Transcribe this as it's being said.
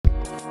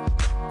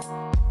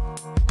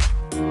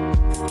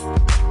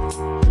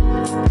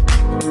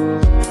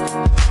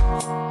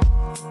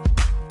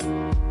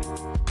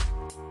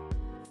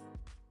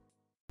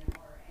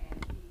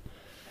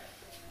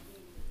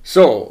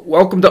So,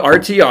 welcome to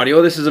RT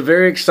Audio. This is a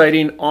very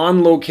exciting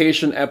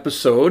on-location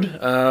episode.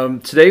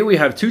 Today we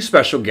have two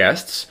special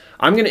guests.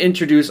 I'm going to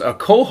introduce a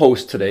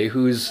co-host today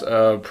who's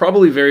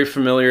probably very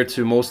familiar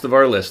to most of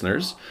our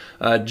listeners.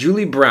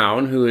 Julie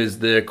Brown, who is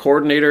the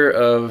coordinator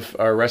of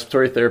our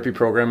respiratory therapy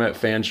program at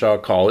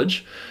Fanshawe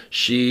College.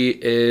 She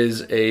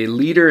is a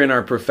leader in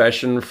our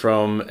profession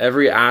from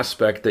every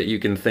aspect that you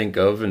can think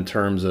of in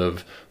terms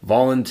of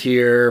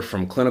volunteer,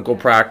 from clinical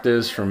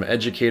practice, from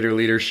educator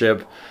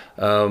leadership.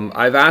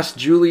 I've asked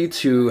Julie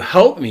to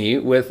help me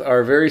with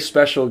our very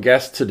special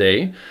guest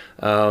today,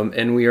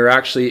 and we are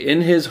actually in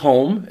his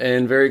home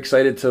and very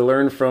excited to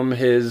learn from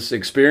his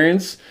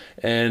experience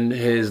and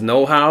his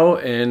know-how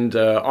and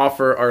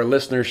offer our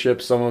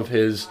listenership some of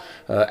his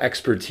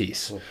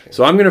expertise. Okay.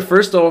 So I'm going to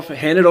first off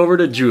hand it over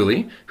to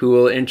Julie, who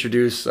will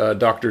introduce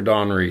Dr.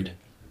 Dawn Reed.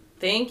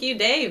 Thank you,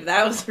 Dave.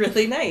 That was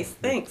really nice.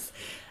 Thanks.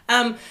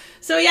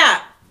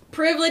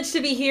 Privileged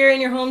to be here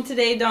in your home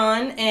today,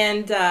 Dawn,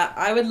 and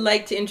I would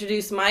like to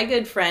introduce my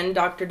good friend,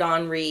 Dr.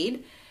 Dawn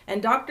Reed. And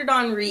Dr.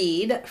 Dawn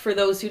Reed, for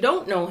those who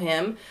don't know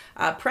him,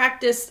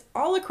 practiced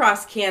all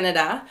across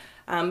Canada,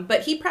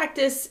 but he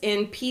practiced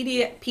in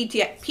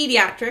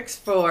pediatrics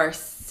for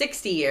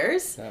 60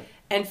 years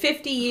and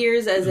 50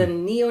 years as a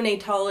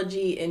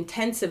neonatology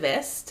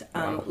intensivist,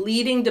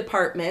 leading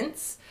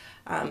departments,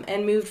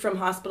 and moved from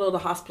hospital to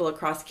hospital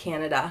across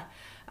Canada.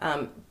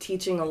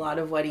 Teaching a lot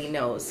of what he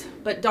knows.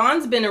 But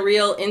Don's been a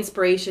real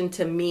inspiration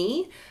to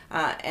me,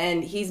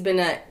 and he's been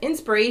an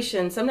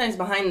inspiration sometimes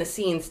behind the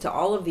scenes to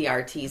all of the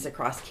RTs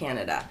across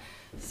Canada.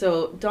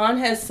 So Don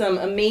has some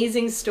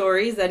amazing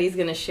stories that he's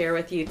going to share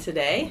with you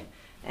today.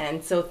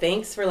 And so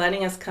thanks for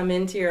letting us come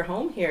into your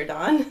home here,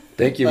 Don.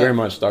 Thank you very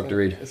much, Dr.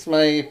 Reed. It's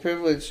my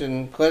privilege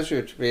and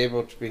pleasure to be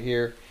able to be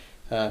here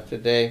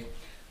today.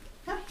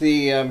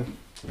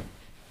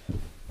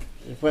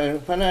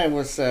 When I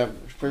was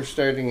first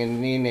starting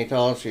in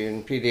neonatology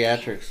and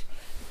pediatrics,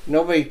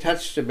 nobody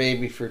touched a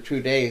baby for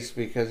 2 days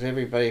because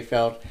everybody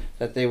felt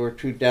that they were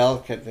too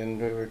delicate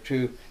and they were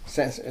too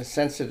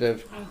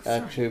sensitive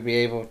to be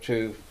able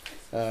to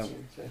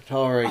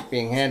tolerate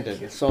being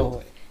handled.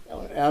 So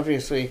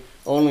obviously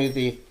only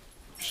the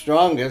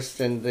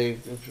strongest and they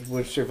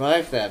would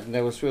survive that, and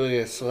there was really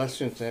a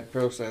selection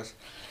process.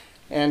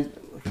 And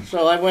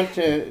so I went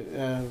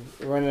to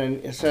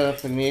set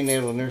up a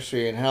neonatal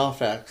nursery in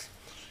Halifax.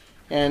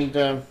 And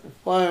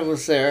while I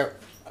was there,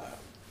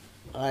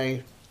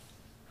 I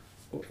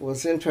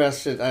was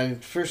interested. I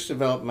first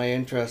developed my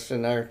interest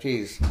in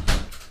RTs.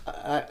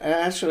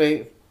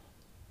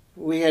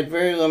 We had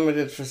very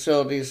limited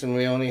facilities and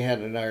we only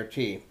had an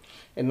RT.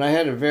 And I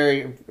had a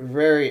very,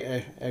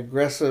 very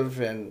aggressive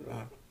and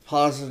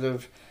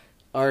positive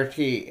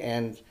RT.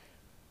 And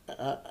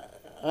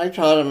I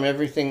taught him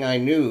everything I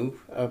knew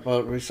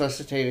about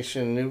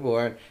resuscitation in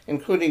newborn,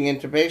 including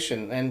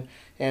intubation.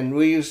 And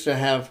we used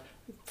to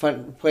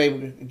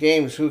play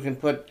games who can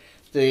put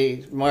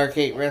the Mark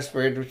 8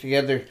 respirator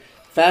together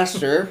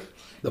faster.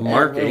 The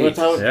Mark 8,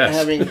 without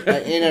having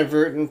an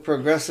inadvertent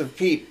progressive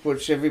PEEP,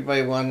 which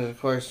everybody wanted,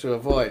 of course, to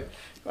avoid.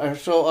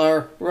 So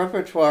our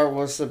repertoire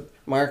was the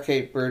Mark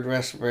 8 bird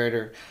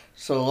respirator.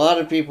 So a lot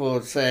of people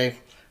would say,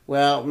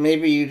 well,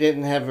 maybe you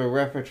didn't have a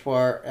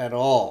repertoire at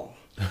all.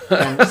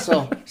 And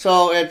so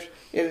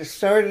it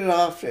started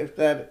off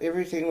that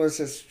everything was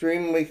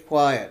extremely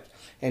quiet,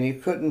 and you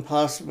couldn't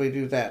possibly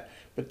do that.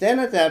 But then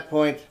at that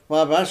point,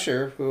 Bob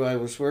Usher, who I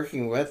was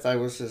working with,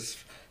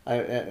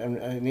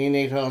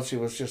 neonatology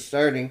was just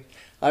starting.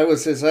 I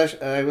was his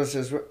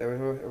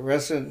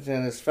resident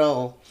and his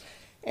fellow,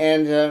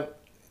 and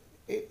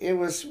it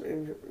was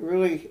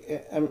really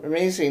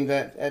amazing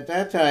that at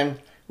that time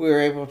we were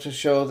able to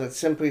show that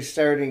simply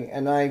starting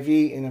an IV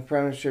in a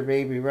premature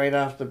baby right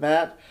off the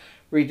bat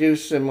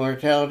reduced the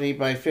mortality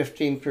by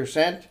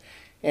 15%.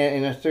 And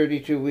in a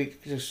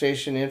 32-week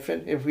gestation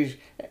infant, if we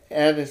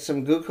added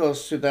some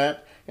glucose to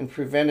that and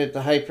prevented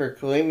the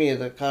hyperkalemia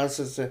that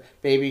causes the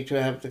baby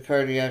to have the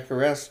cardiac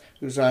arrest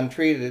who's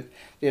untreated,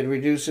 it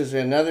reduces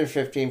another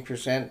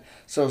 15%.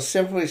 So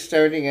simply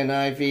starting an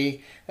IV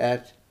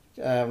at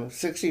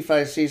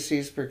 65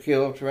 cc's per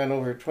kilo to run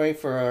over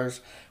 24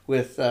 hours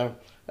with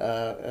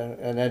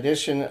an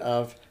addition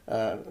of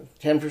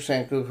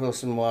 10%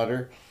 glucose in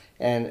water,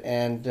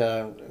 and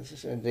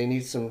they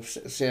need some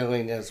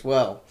saline as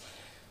well.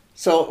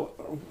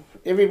 So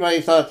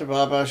everybody thought that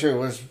Bob Usher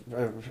was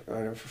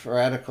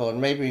radical, and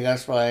maybe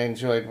that's why I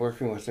enjoyed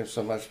working with him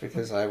so much,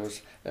 because I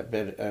was a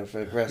bit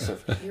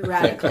aggressive. You're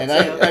radical, and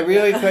I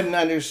really couldn't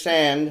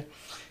understand.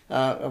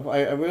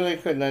 I really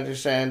couldn't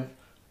understand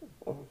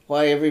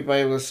why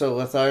everybody was so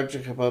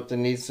lethargic about the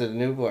needs of the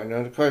newborn.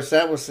 And of course,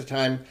 that was the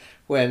time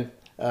when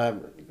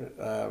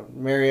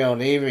Mary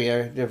Ellen Avery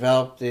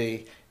developed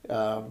the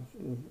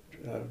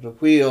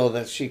wheel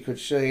that she could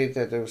see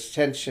that there was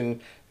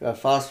tension,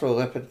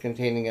 phospholipid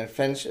containing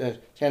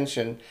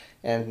tension,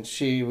 and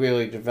she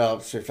really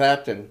developed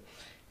surfactant.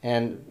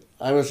 And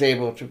I was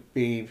able to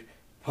be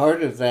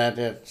part of that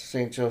at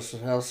St.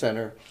 Joseph's Health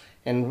Center,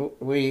 and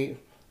we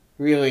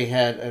really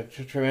had a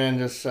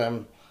tremendous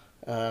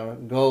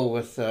goal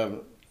with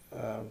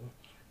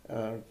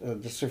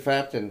the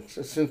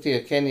surfactant.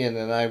 Cynthia Kenyon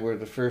and I were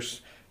the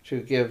first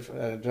to give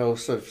a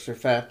dose of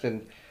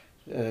surfactant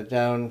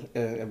down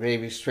a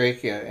baby's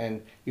trachea,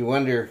 and you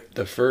wonder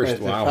The first, at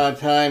the wow.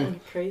 time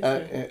Crazy.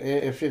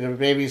 if the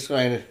baby's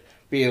going to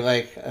be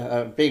like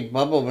a big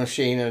bubble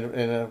machine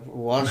in a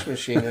wash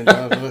machine, and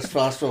all this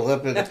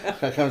phospholipid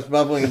that comes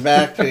bubbling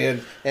back to you.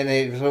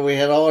 So we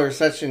had all our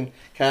suction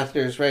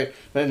catheters, right?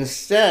 But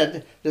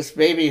instead, this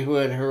baby who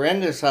had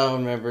horrendous howell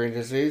membrane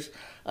disease,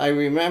 I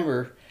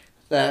remember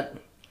that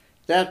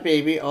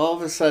baby all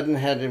of a sudden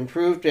had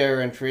improved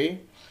air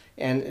entry,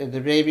 and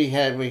the baby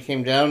we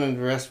came down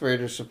into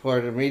respirator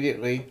support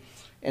immediately,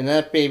 and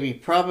that baby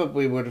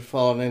probably would have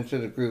fallen into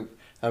the group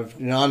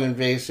of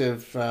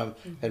non-invasive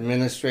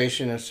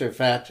administration of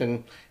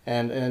surfactant,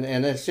 and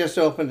it's just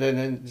opened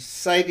an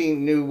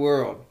exciting new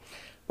world.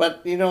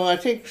 But, I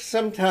think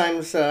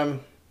sometimes...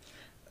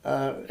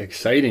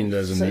 Exciting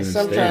doesn't even stay.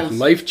 sometimes-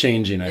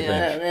 Life-changing, I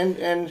think.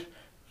 and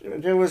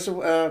there was,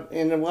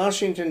 in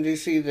Washington,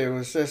 D.C., there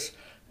was this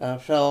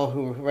fellow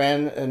who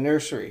ran a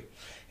nursery,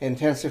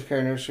 intensive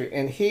care nursery,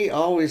 and he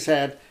always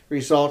had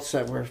results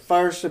that were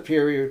far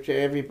superior to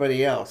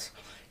everybody else.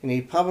 And he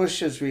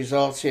published his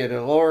results. He had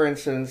a lower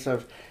incidence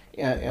of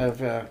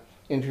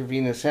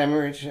intravenous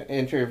hemorrhage,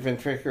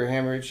 interventricular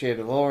hemorrhage. He had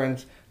a lower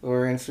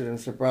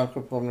incidence of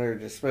bronchopulmonary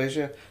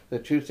dysplasia, the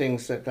two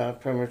things that got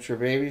premature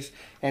babies.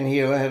 And he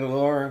had a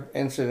lower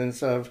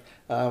incidence of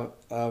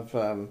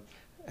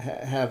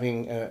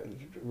having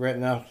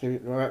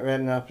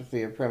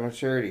retinopathy of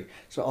prematurity.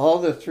 So all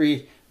the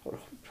three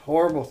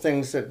horrible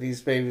things that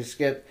these babies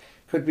get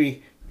could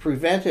be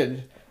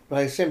prevented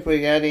by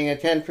simply adding a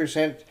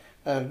 10%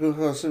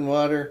 glucose in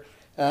water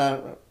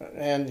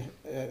and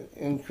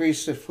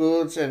increase the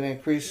fluids and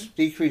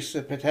decrease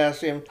the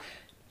potassium.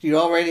 You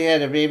already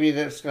had a baby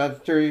that's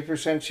got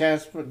 30%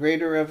 chance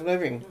greater of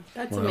living.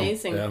 That's Wow.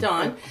 amazing, Yeah.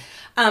 Don.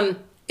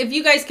 If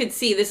you guys could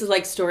see, this is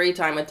like story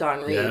time with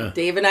Don Reed. Yeah.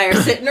 Dave and I are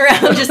sitting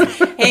around just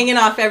hanging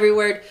off every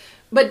word.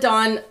 But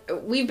Don,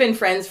 we've been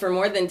friends for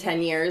more than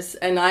 10 years,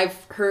 and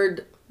I've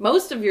heard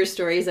most of your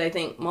stories, I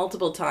think,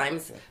 multiple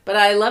times. But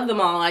I love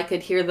them all. I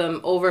could hear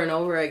them over and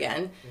over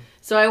again.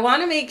 So I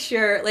want to make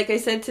sure, like I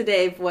said to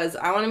Dave,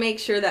 I want to make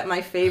sure that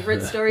my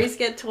favorite stories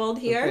get told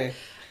here. Okay.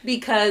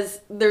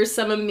 Because there's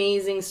some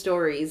amazing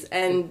stories,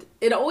 and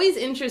it always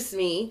interests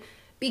me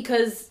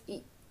because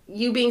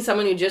you being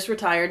someone who just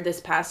retired this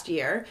past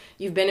year,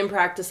 you've been in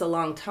practice a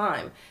long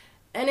time,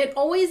 and it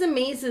always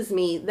amazes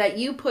me that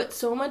you put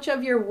so much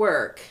of your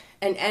work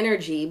and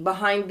energy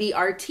behind the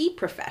RT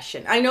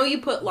profession. I know you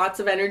put lots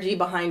of energy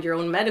behind your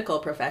own medical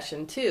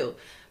profession too,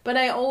 but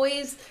I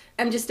always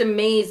am just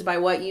amazed by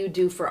what you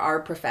do for our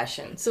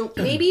profession. So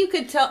maybe you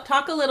could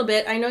talk a little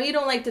bit. I know you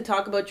don't like to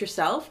talk about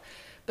yourself,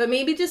 but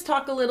maybe just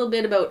talk a little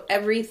bit about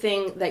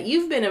everything that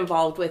you've been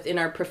involved with in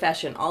our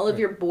profession, all of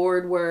your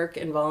board work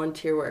and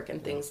volunteer work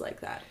and things like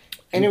that.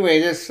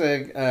 Anyway, this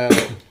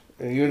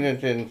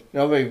unit, and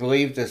nobody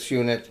believed this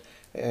unit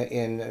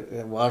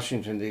in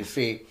Washington,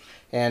 D.C.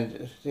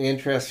 And the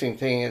interesting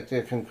thing at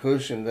the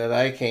conclusion that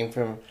I came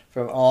from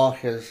all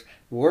his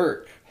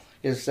work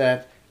is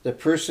that the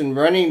person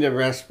running the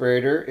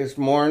respirator is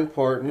more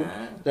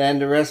important than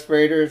the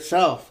respirator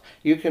itself.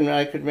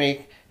 I could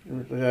make...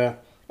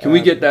 Can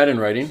we get that in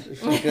writing?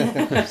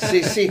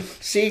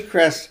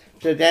 Seacrest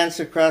to dance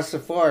across the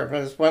floor.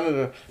 But it's one of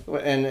the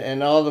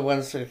and all the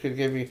ones that could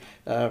give you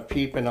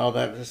PEEP and all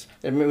that.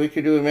 We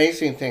could do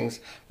amazing things,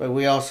 but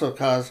we also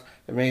cause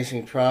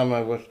amazing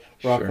trauma with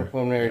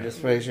bronchopulmonary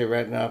dysplasia,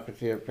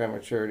 retinopathy of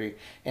prematurity,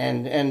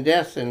 and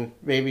death in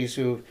babies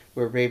who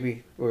were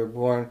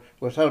born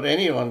without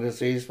any lung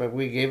disease, but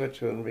we gave it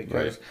to them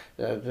because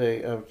of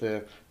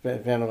the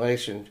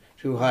ventilation.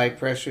 Too high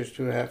pressures,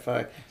 too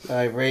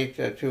high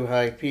rate, too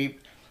high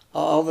PEEP.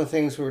 All the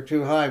things were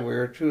too high. We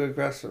were too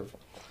aggressive.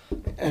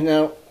 And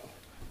now,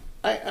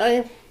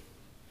 I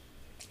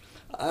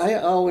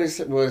always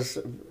was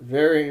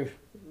very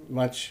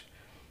much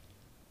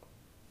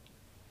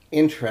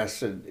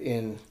interested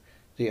in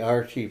the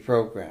RT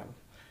program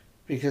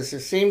because it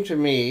seemed to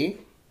me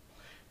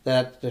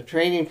that the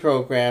training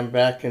program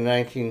back in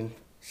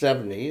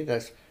 1970, in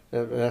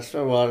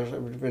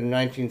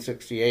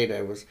 1968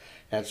 I was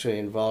actually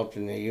involved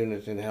in a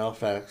unit in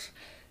Halifax,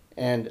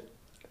 and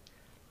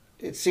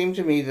it seemed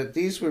to me that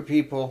these were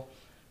people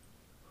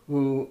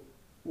who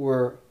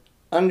were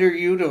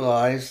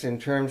underutilized in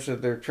terms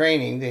of their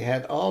training. They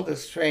had all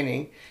this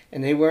training,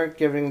 and they weren't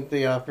given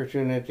the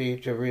opportunity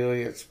to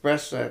really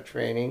express that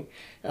training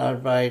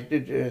by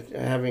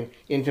having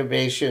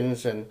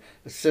intubations and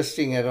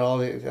assisting at all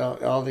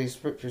these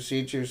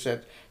procedures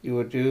that you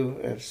would do,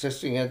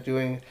 assisting at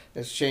doing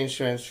exchange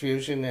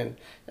transfusion and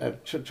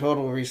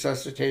total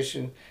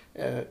resuscitation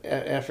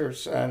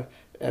efforts on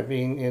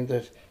being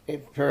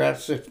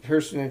perhaps the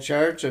person in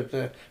charge of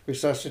the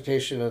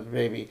resuscitation of the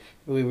baby.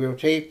 We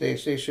rotate.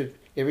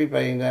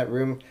 Everybody in that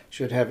room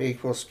should have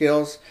equal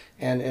skills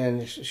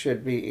and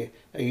should be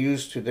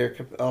used to their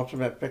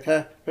ultimate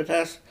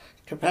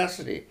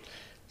capacity.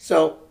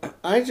 So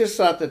I just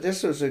thought that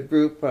this was a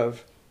group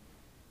of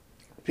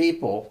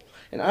people.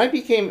 And I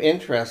became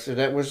interested.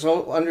 That was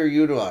so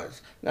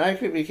underutilized. And I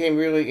became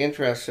really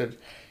interested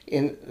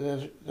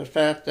in the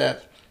fact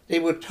that they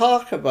would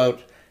talk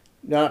about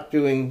not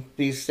doing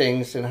these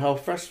things and how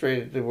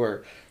frustrated they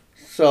were.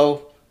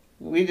 So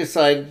we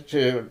decided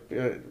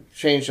to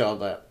change all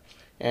that.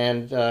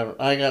 And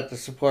I got the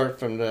support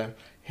from the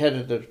head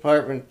of the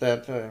department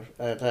that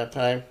at that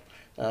time,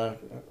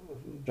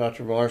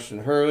 Dr. Morrison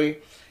Hurley,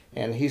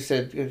 and he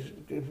said,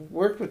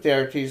 work with the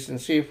RTs and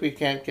see if we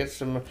can't get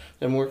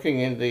them working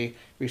in the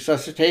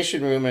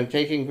resuscitation room and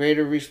taking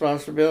greater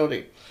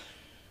responsibility.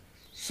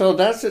 So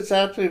that's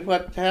exactly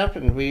what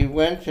happened. We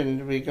went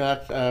and we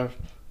got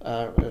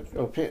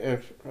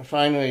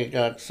finally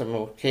got some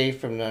okay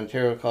from the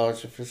Ontario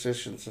College of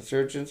Physicians and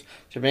Surgeons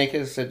to make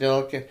us a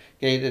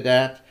delegated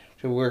act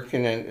to work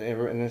in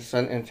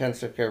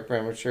intensive care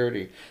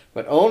prematurity,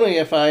 but only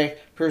if I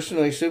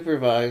personally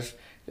supervise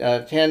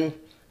 10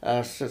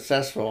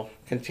 successful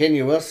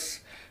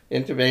continuous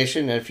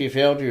intubation. If you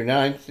failed your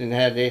ninth and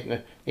had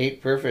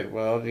eight perfect,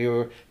 well, you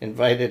were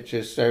invited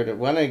to start at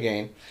one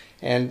again.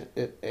 And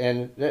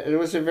it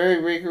was a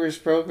very rigorous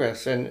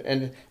progress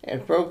and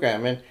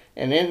program.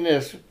 And in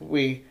this,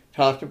 we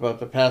talked about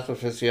the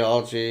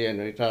pathophysiology, and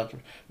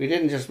we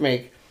didn't just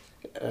make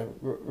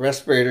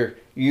respirator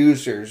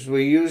users.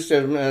 We used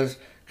them as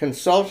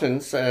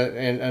consultants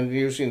and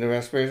using the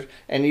respirators,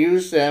 and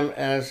used them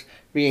as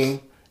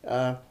being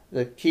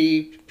the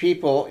key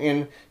people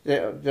in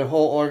the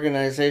whole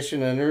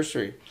organization and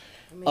nursery.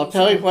 Amazing. I'll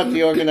tell you what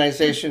the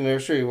organization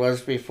nursery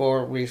was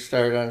before we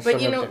start on.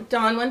 But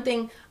Don, one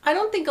thing, I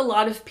don't think a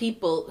lot of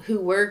people who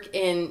work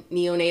in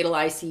neonatal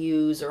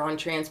ICUs or on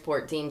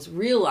transport teams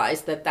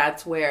realize that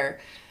that's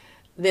where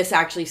this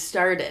actually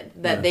started,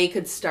 that they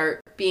could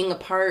start being a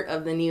part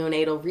of the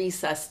neonatal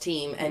resus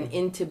team and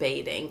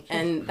intubating.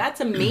 And that's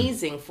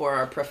amazing for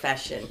our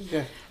profession.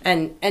 Yeah.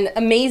 And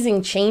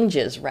amazing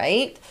changes,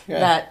 right?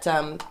 Yeah.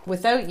 That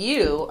without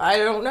you, I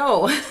don't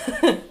know.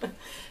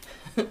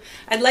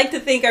 I'd like to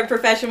think our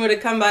profession would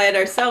have come by it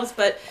ourselves,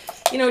 but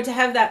to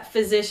have that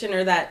physician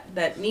or that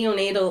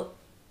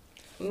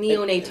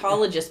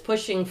neonatologist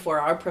pushing for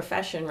our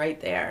profession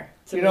right there.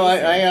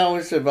 I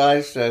always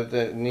advised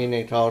the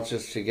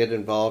neonatologists to get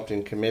involved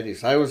in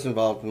committees. I was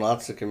involved in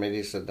lots of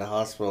committees at the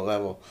hospital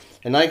level,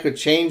 and I could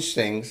change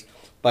things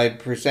by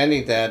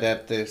presenting that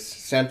at the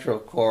central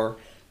core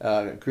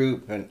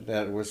group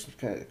that was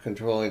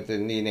controlling the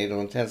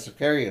neonatal intensive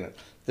care unit.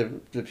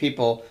 The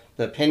people,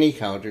 the penny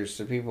counters,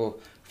 the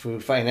people who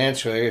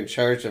financially are in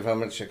charge of how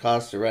much it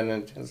costs to run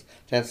an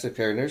intensive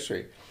care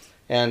nursery.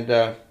 And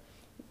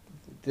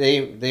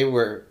they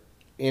were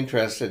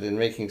interested in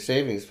making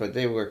savings, but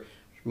they were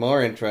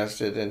more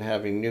interested in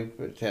having new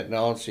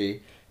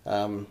technology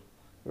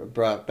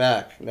brought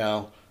back.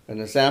 Now, an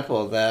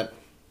example of that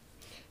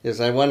is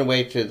I went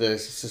away to the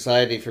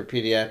Society for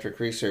Pediatric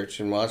Research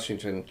in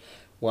Washington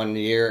one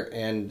year,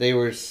 and they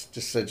were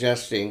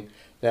suggesting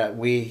that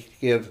we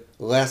give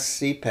less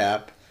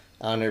CPAP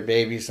on our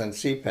babies on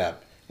CPAP.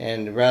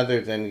 And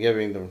rather than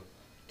giving them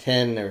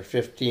 10 or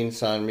 15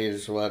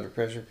 centimeters of water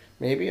pressure,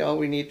 maybe all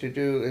we need to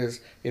do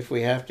is, if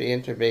we have to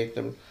intubate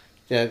them,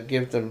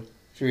 give them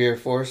 3 or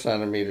 4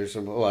 centimeters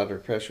of water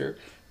pressure.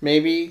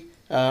 Maybe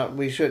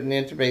we shouldn't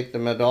intubate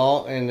them at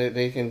all, and that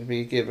they can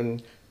be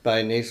given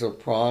by nasal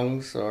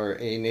prongs or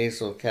a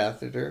nasal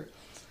catheter.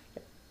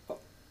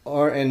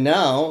 And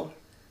now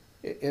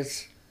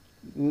it's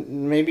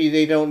maybe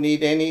they don't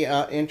need any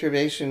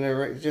intubation,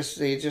 or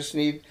they just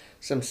need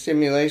some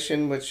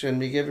stimulation, which can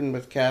be given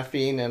with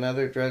caffeine and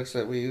other drugs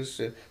that we use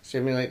to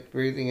stimulate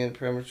breathing in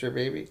premature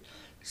babies.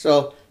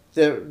 So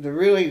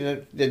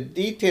the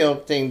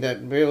detailed thing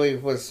that really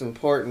was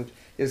important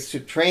is to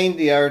train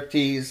the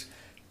RTs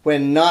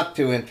when not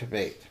to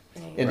intubate.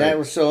 And that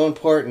was so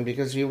important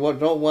because you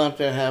don't want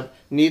to have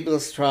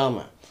needless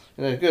trauma.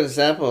 And a good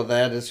example of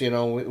that is, we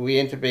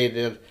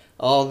intubated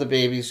all the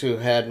babies who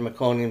had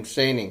meconium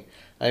staining.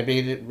 I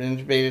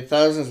intubated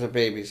thousands of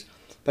babies.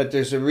 But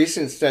there's a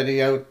recent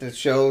study out that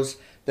shows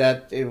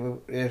that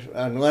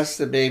unless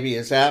the baby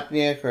is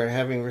apneic or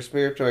having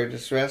respiratory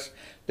distress,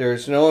 there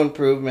is no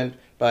improvement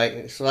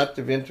by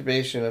selective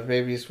intubation of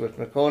babies with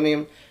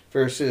meconium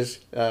versus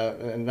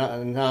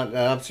not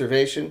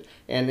observation.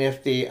 And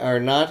if they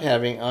are not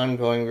having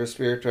ongoing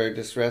respiratory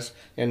distress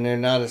and they're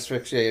not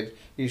asphyxiated,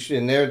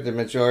 and they're the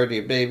majority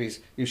of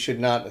babies, you should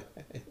not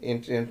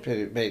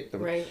intubate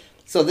them. Right.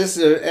 So this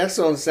is an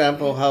excellent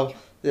example how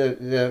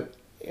the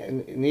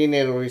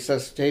neonatal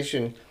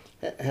resuscitation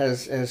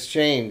has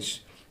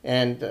changed,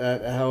 and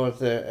how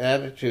the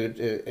attitude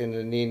in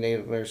the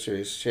neonatal nursery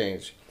has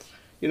changed.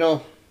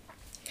 During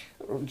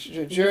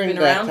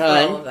that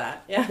time,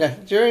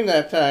 during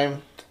that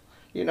time,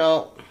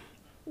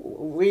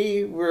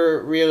 we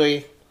were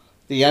really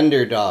the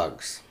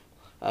underdogs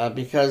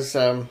because,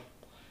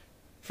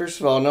 first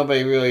of all,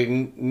 nobody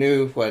really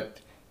knew what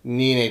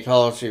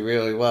neonatology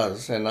really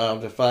was, and I'll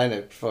define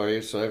it for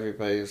you so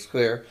everybody is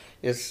clear.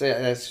 It's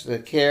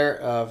the care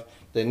of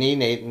the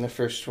neonate in the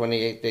first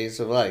 28 days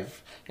of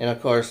life. And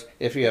of course,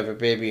 if you have a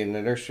baby in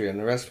the nursery on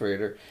the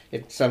respirator,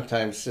 it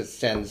sometimes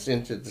extends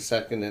into the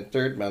second and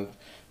third month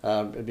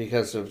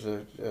because of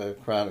the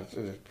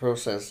chronic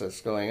process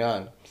that's going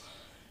on.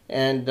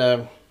 And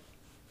the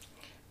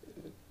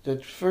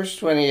first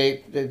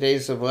 28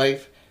 days of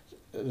life,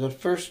 the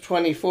first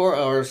 24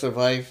 hours of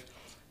life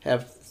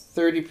have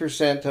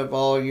 30% of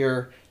all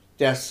your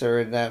deaths are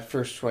in that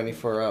first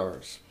 24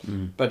 hours.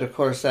 But of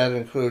course that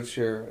includes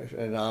your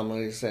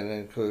anomalies and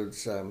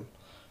includes a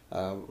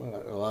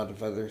lot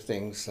of other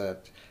things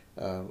that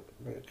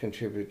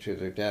contribute to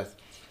their death.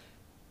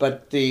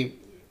 But if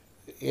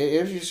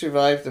you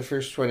survive the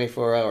first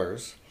 24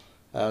 hours,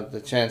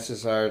 the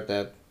chances are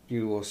that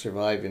you will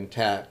survive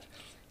intact,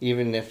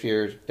 even if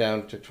you're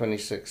down to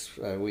 26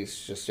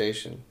 weeks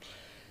gestation.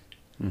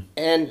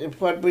 And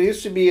what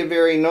used to be a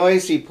very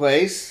noisy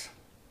place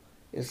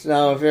is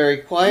now a very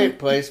quiet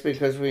place,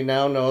 because we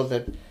now know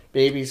that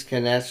babies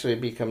can actually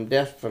become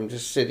deaf from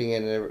just sitting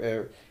in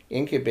an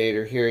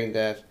incubator, hearing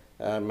that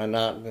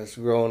monotonous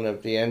groan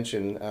of the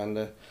engine on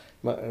the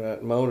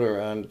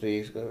motor on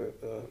the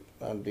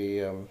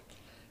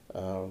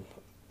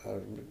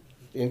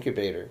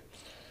incubator.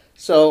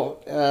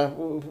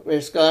 So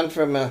it's gone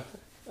from a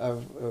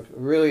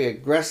really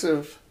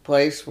aggressive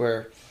place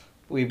where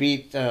we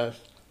beat the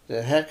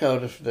heck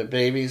out of the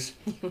babies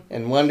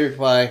and wondered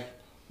why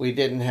we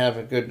didn't have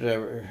a good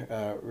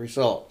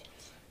result.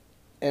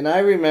 And I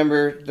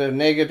remember the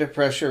negative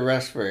pressure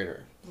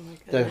respirator,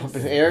 the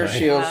Air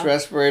Shields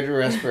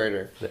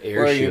respirator. The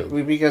Air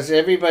Shield. Because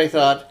everybody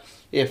thought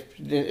if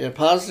the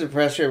positive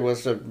pressure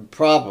was a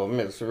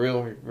problem,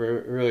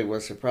 really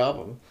was a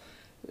problem,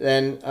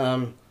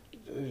 then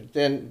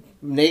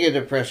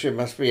negative pressure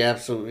must be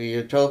absolutely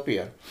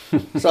utopia.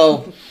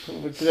 So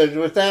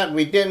with that,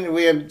 we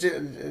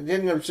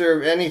didn't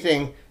observe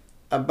anything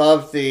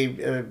above the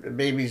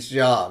baby's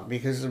jaw,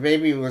 because the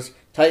baby was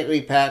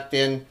tightly packed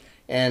in,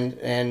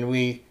 and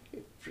we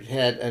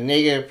had a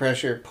negative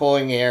pressure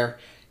pulling air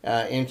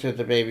into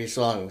the baby's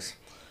lungs.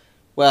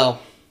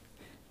 Well,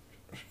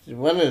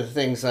 one of the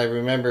things I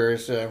remember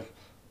is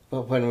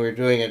when we were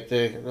doing it,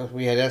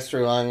 we had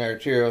extra long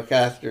arterial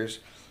catheters,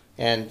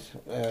 and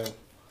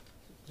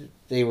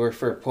they were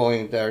for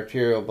pulling the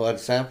arterial blood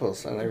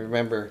samples. And I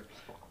remember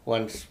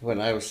once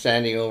when I was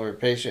standing over a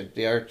patient,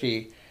 the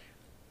RT,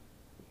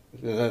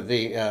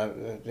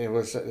 there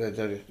was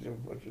the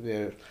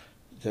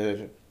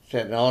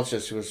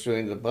technologist who was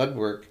doing the blood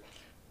work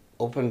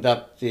opened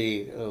up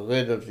the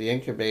lid of the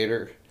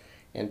incubator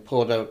and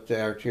pulled out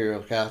the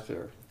arterial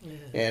catheter. Yeah.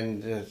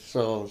 And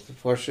so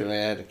fortunately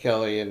I had a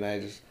Kelly, and I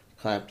just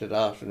clamped it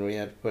off, and we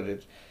had to put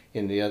it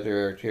in the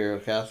other arterial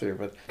catheter.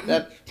 But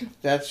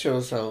that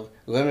shows how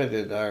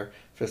limited our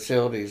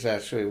facilities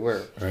actually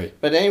were. Right.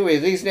 But anyway,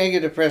 these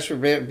negative pressure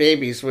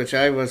babies, which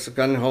I was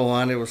gung-ho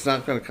on, it was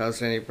not going to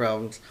cause any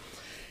problems.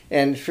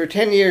 And for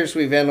 10 years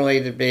we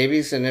ventilated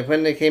babies, and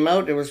when they came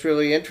out, it was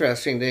really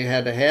interesting. They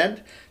had a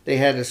head, they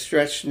had a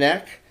stretched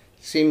neck.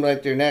 It seemed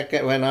like their neck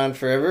went on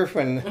forever.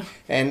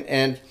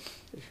 And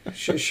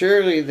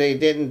surely they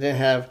didn't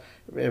have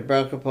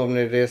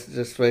bronchopulmonary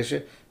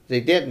dysplasia. They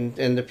didn't,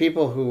 and the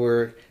people who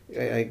were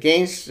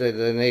against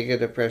the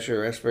negative pressure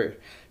respirator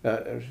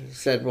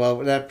said, well,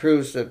 that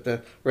proves that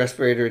the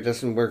respirator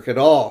doesn't work at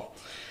all.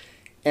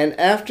 And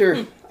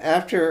after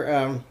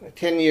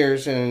 10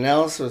 years, an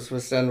analysis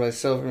was done by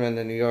Silverman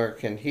in New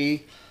York, and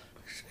he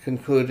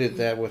concluded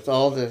that with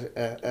all the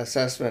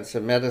assessments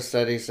and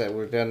meta-studies that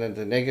were done in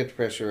the negative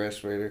pressure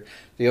respirator,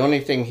 the only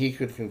thing he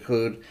could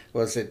conclude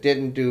was it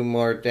didn't do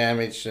more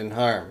damage than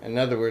harm. In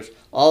other words,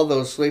 all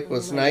those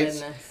sleepless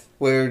nights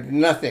were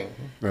nothing.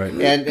 Right.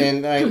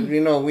 And I,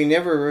 we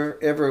never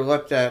ever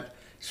looked at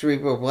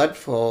cerebral blood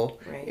flow,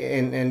 right.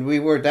 and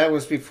that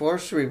was before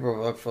cerebral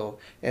blood flow.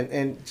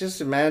 And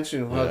just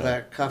imagine how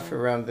that cuff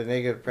around the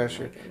negative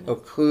pressure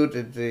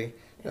occluded the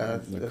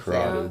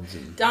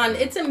carotids. Don,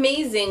 it's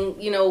amazing,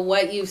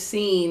 what you've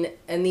seen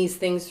and these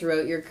things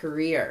throughout your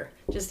career.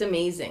 Just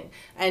amazing.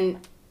 And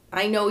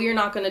I know you're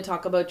not going to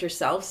talk about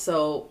yourself,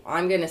 so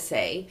I'm going to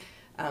say,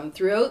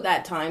 throughout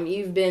that time,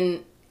 you've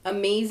been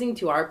amazing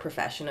to our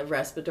profession of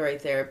respiratory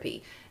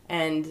therapy.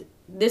 And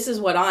this is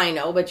what I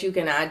know, but you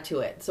can add to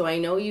it. So I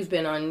know you've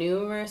been on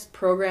numerous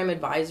program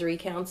advisory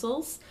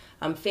councils,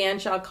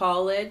 Fanshawe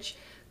College,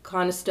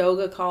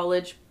 Conestoga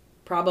College,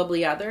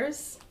 probably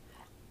others,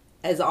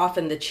 as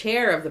often the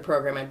chair of the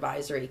program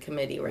advisory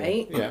committee,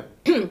 right? Yeah.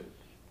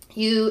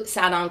 You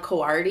sat on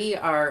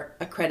COARTI, our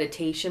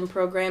accreditation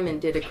program,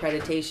 and did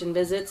accreditation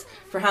visits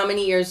for how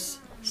many years?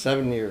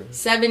 7 years.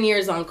 7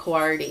 years on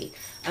COARTI.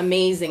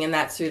 Amazing, and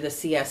that's through the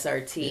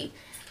CSRT. Yeah.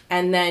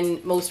 And then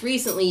most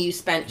recently, you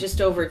spent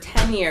just over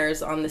 10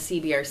 years on the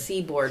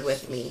CBRC board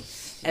with me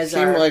as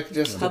Seemed our like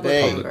just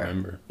public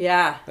member.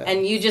 Yeah,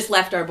 and you just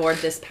left our board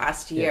this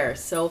past year. Yeah.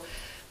 So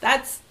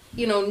that's,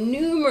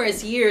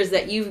 numerous years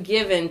that you've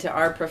given to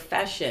our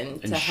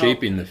profession. And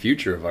shaping the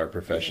future of our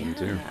profession,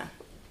 too.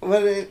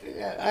 Well,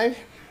 I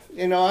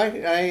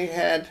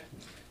had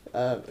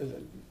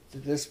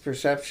this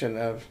perception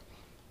of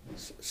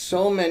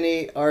so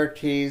many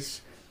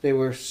RTs. They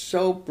were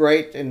so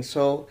bright and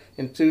so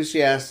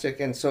enthusiastic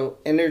and so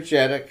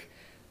energetic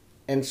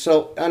and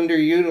so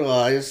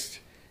underutilized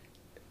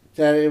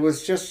that it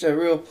was just a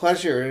real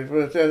pleasure. It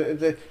was,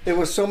 there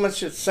was so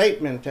much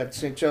excitement at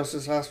St.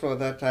 Joseph's Hospital at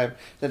that time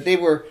that they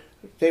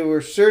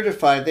were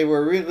certified. They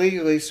were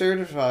legally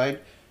certified,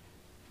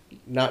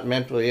 not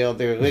mentally ill.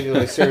 They were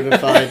legally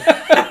certified.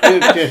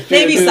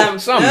 Maybe some.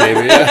 Some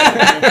maybe.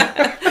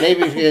 Yeah.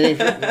 Maybe if getting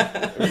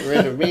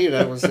rid of me,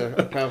 that was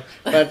a problem.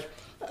 But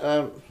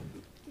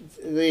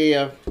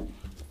the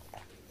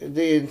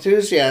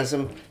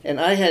enthusiasm, and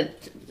I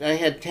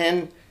had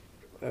 10.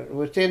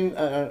 Within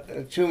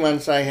 2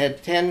 months, I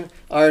had 10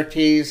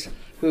 RTs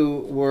who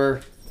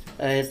were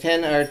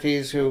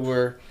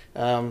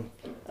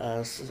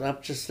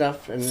up to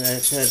snuff and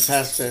had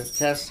passed the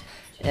test,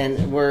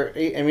 and were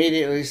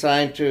immediately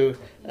assigned to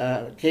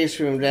case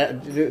room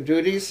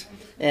duties,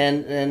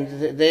 and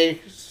they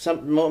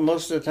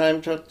most of the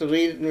time took the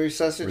lead in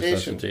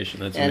resuscitation.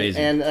 That's amazing.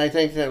 And I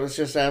think that was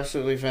just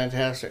absolutely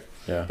fantastic.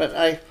 Yeah. But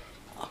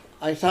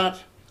I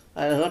thought.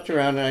 I looked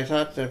around and I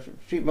thought that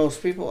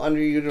most people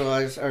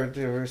underutilized are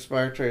the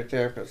respiratory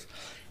therapists.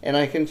 And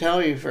I can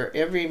tell you, for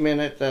every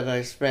minute that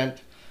I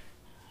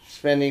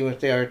spending with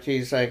the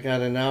RTs, I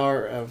got an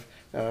hour of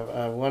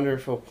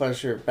wonderful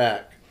pleasure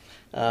back.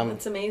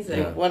 That's amazing.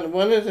 Yeah.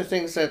 One of the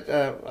things that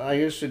I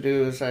used to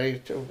do is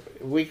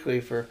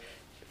weekly for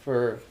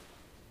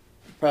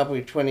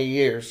probably 20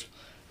 years,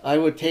 I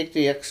would take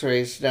the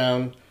x-rays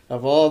down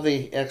of all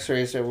the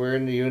x-rays that were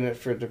in the unit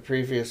for the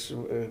previous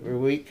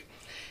week.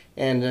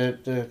 And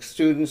the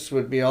students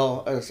would be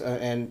all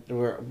and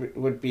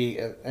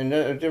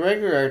the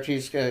regular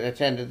RTs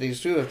attended these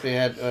too if they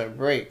had a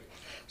break.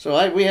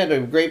 So we had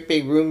a great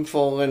big room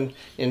full in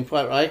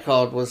what I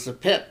called was the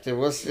pit. It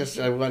was just,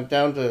 I went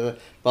down to the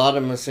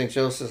bottom of St.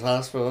 Joseph's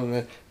Hospital and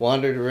then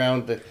wandered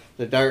around the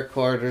dark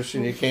corridors,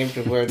 and you came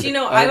to where Do you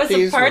know, I was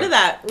a part of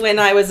that when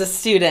I was a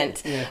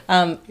student. Yeah.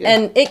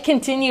 And it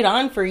continued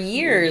on for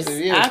years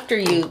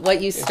after what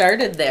you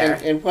started there.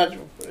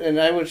 And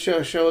I would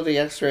show the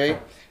x-ray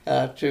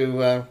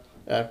to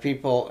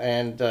people,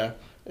 and the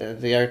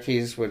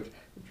RTs would,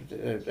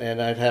 and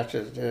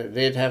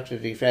they'd have to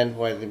defend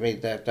why they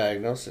made that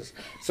diagnosis.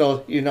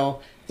 So,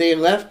 they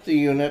left the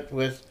unit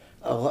with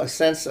a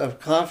sense of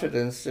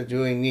confidence to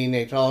doing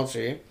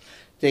neonatology.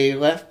 They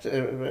left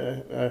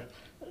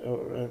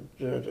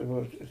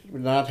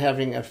not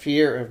having a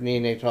fear of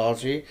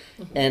neonatology,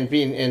 and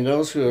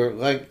those who are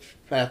like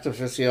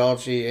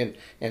pathophysiology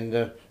and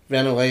the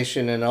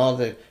ventilation and all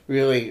the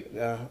really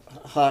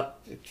hot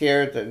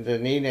care that the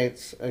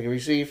neonates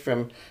receive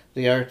from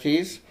the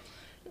RTs.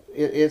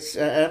 It's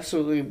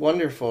absolutely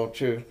wonderful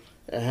to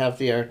have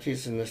the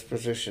RTs in this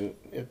position.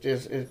 It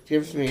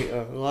gives me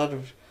a lot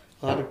of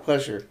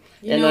pleasure.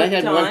 I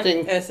had Don, one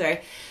thing.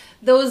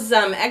 Those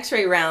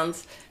X-ray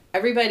rounds.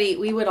 Everybody,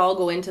 we would all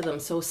go into them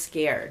so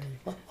scared.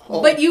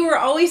 Oh. But you were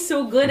always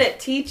so good at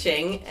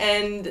teaching,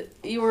 and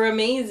you were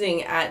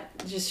amazing at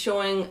just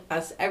showing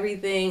us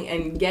everything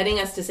and getting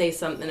us to say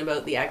something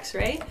about the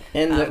X-ray.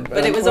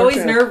 But it was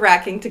always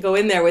nerve-wracking to go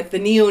in there with the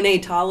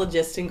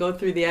neonatologist and go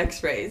through the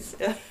X-rays.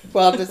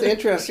 Well, the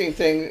interesting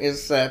thing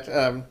is that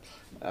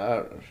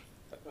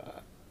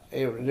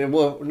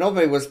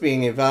nobody was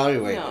being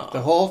evaluated. No.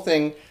 The whole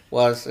thing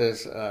was,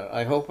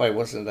 I hope I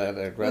wasn't that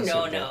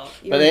aggressive. No.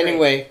 But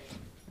anyway,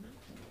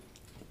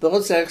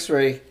 those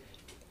X-ray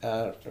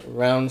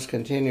rounds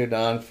continued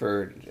on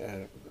for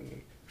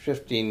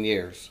 15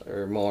 years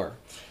or more.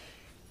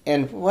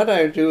 And what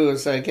I do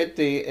is I get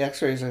the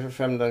X-rays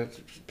from the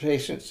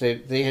patients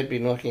they had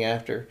been looking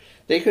after.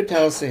 They could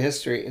tell us the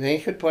history. They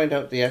could point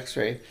out the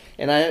X-ray.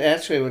 And I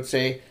actually would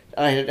say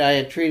I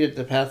had treated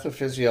the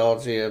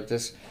pathophysiology of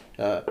this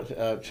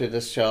to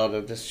this child,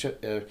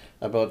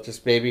 about this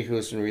baby who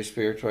was in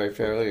respiratory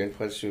failure and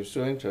what she was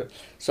doing to it.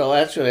 So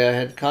actually I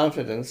had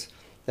confidence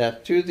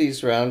that through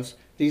these rounds,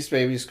 these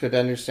babies could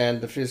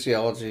understand the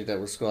physiology that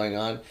was going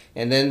on,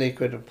 and then they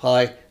could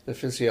apply the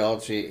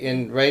physiology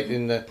in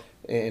the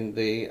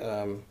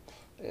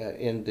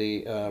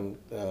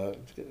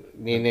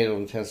neonatal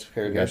intensive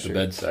care nursery. At the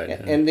bedside.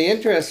 Yeah. And the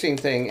interesting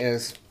thing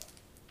is,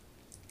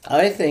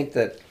 I think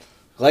that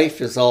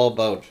life is all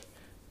about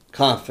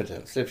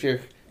confidence. If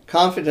you're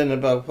confident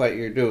about what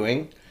you're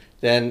doing,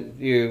 then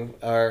you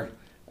are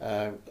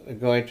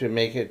going to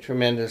make a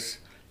tremendous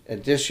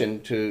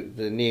addition to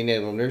the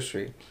neonatal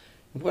nursery.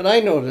 What I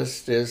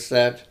noticed is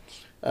that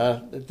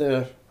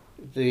the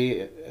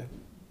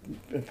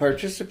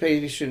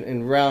participation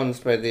in rounds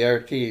by the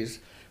RTs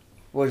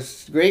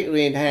was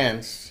greatly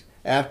enhanced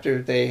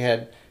after they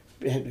had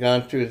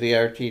gone through the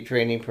RT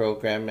training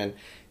program,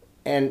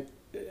 and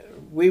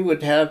we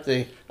would have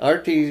the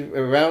RT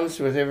rounds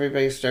with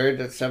everybody started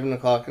at 7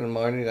 o'clock in the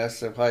morning.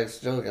 That's why I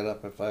still get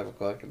up at 5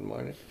 o'clock in the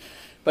morning.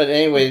 But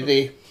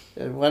anyway,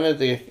 one of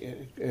the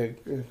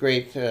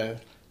great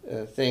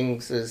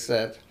things is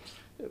that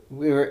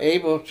we were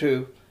able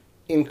to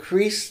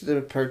increase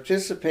the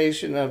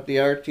participation of the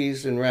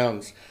RTs in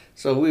rounds.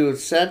 So we would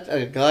set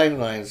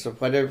guidelines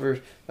of whatever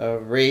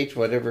rate,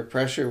 whatever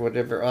pressure,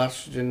 whatever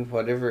oxygen,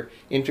 whatever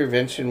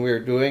intervention we were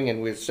doing,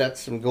 and we'd set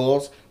some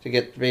goals to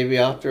get the baby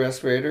off the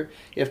respirator.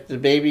 If the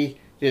baby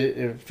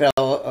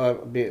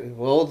fell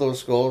below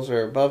those goals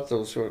or above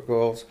those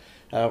goals,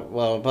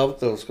 above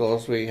those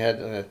goals, we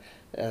had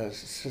a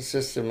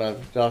system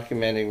of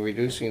documenting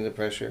reducing the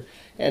pressure,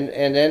 and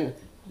then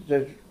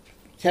the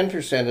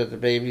 10% of the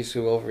babies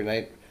who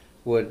overnight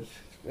would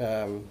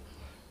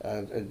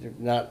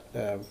not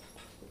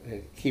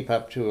keep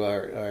up to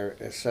our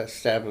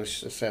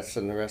established sets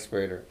in the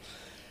respirator.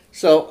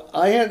 So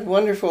I had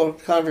wonderful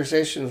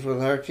conversations with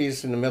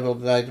RTs in the middle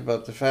of the night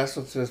about the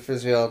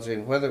physiology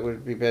and whether it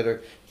would be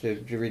better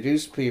to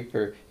reduce PEEP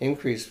or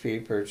increase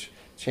PEEP or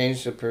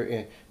change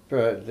the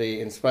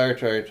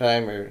inspiratory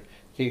time or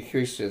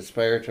decrease the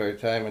inspiratory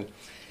time. And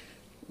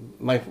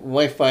my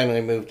wife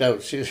finally moved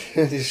out. We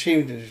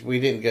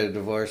didn't get a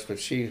divorce, but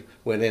she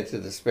went into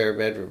the spare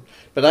bedroom.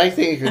 But I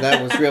think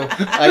that was real.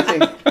 I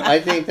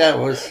think that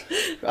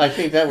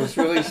was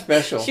really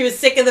special. She was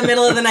sick of the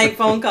middle of the night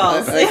phone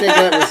calls. I think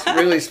that was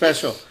really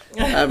special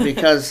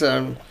because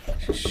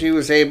she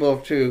was able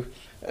to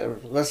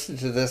listen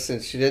to this,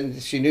 and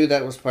she knew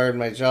that was part of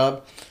my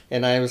job,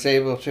 and I was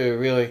able to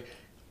really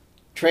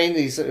train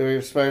these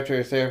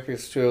respiratory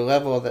therapists to a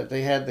level that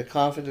they had the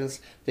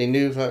confidence, they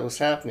knew what was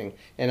happening.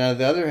 And on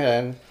the other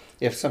hand,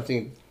 if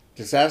something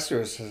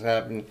disastrous has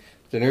happened,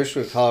 the nurse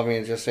would call me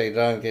and just say,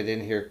 "Don, get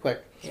in here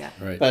quick." Yeah.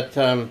 Right. But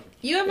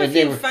you have a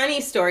few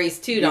funny stories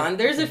too, Don.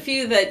 There's a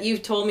few that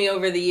you've told me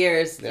over the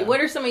years. Yeah.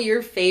 What are some of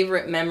your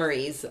favorite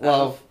memories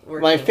of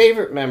working? My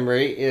favorite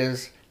memory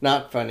is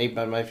not funny,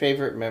 but my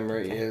favorite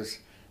memory is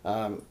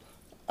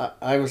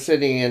I was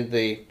sitting in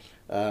the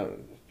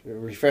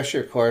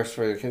refresher course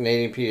for the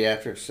Canadian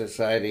Pediatric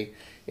Society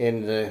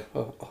in the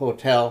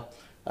hotel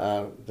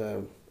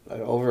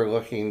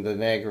overlooking the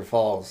Niagara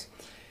Falls.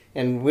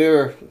 And we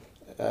were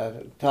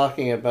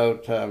talking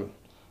about the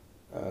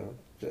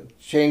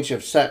change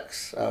of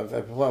sex,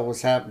 of what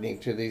was happening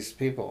to these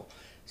people.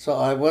 So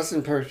I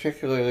wasn't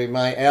particularly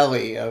my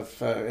alley of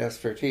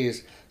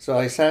expertise. So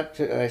I said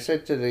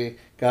to the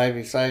guy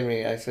beside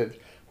me, I said,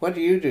 "What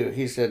do you do?"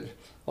 He said,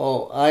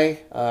 "Oh, I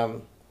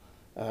am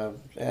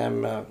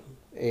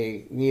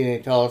a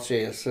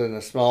neonatologist in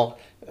a small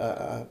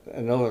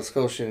Nova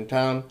Scotian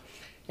town,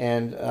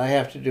 and I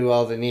have to do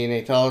all the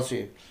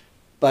neonatology."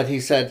 But he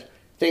said,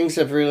 things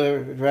have really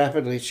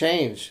rapidly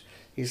changed.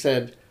 He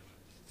said,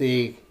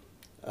 the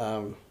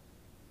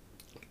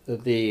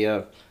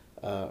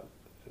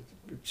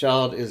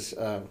child is,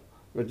 I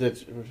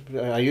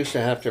used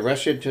to have to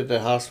rush into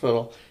the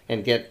hospital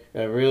and get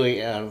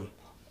really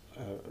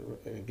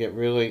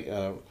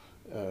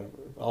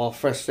all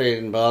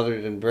frustrated and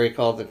bothered and break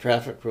all the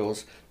traffic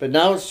rules. But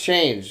now it's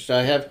changed.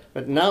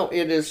 But now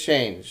it is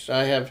changed.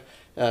 I have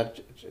a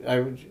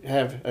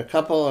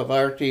couple of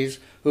RTs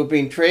who've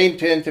been trained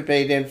to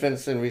intubate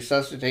infants and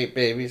resuscitate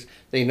babies.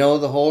 They know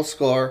the whole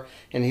score.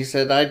 And he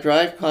said, I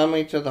drive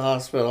calmly to the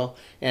hospital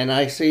and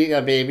I see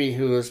a baby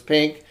who is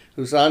pink,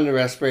 who's on the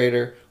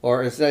respirator,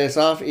 or is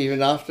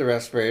even off the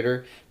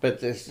respirator, but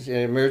this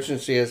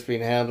emergency has been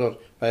handled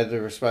by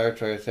the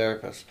respiratory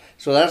therapist.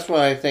 So that's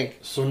why I think...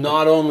 So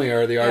not only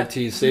are the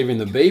RTs saving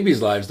the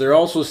babies' lives, they're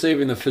also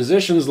saving the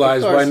physicians'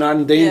 lives by not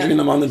endangering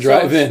them on the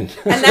drive-in.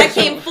 And that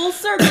came full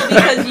circle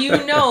because you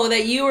know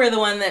that you were the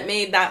one that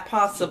made that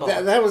possible.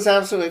 That was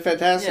absolutely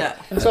fantastic. Yeah.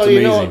 So,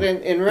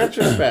 amazing. in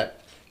retrospect,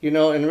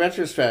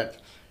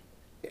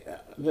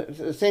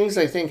 the things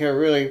I think are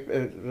really,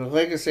 the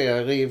legacy I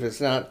leave is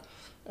not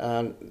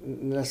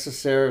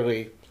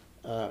necessarily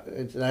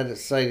that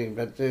exciting,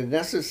 but the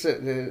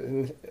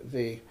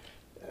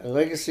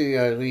legacy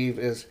I leave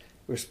is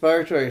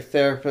respiratory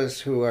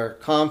therapists who are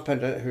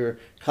competent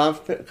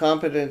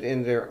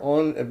in their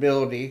own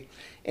ability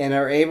and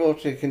are able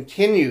to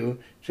continue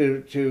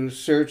to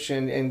search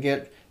and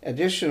get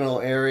additional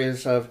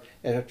areas of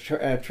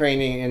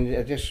training and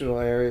additional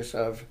areas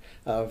of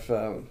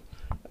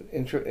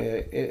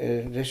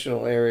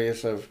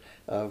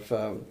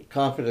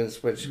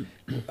competence, which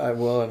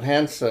will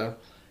enhance.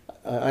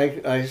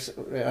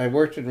 I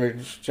worked in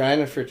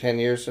Regina for 10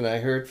 years, and I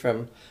heard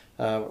from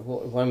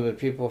one of the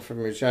people from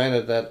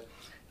Regina that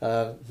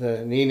the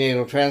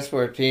neonatal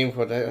transport team,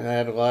 what I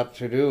had a lot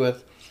to do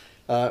with,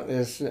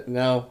 is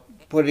now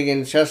putting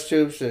in chest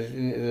tubes,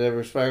 the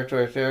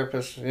respiratory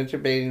therapists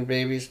intubating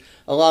babies,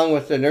 along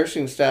with the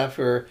nursing staff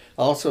who are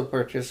also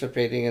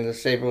participating in the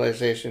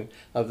stabilization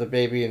of the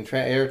baby in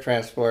air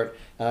transport,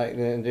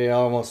 and they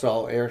almost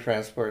all air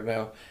transport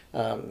now,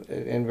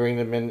 and bring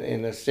them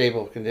in a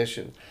stable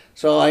condition.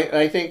 So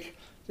I think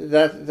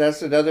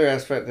that's another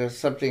aspect of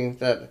something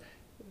that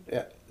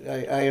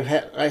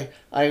I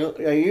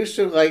used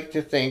to like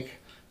to think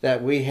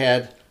that we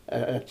had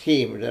a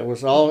team that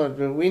was all.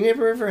 We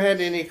never ever had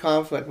any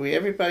conflict.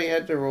 Everybody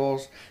had their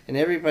roles, and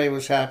everybody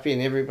was happy,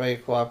 and everybody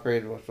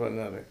cooperated with one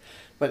another.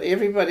 But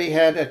everybody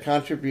had a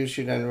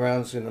contribution on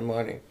rounds in the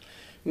morning.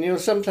 And,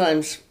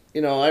 sometimes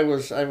I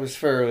was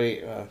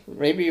fairly,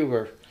 maybe you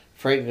were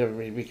frightened of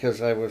me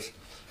because I was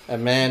a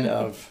man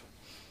of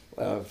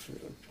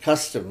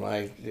custom.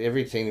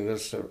 Everything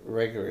was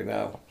regular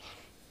now.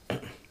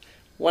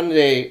 One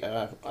day,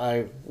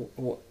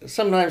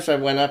 sometimes I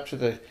went up to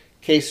the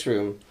case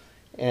room,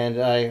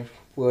 and I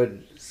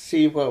would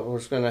see what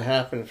was going to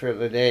happen for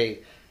the day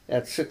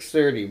at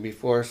 6:30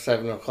 before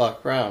 7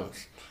 o'clock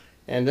rounds.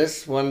 And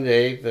this one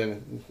day,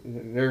 the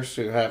nurse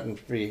who happened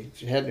to be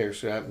head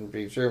nurse who happened to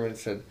be German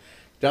said,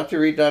 Dr.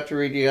 Reed,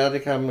 you ought to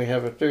come. We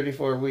have a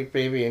 34-week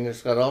baby, and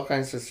it's got all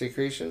kinds of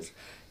secretions,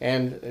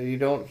 and you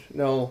don't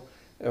know,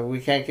 we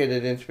can't get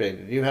it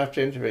intubated. You have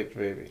to intubate the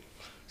baby.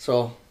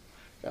 So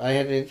I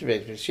had to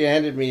intubate her. She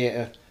handed me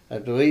a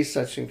Deleuze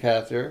suction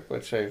catheter,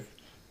 which I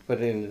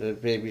put in the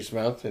baby's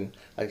mouth, and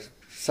I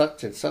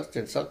sucked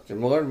and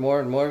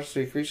more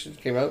secretions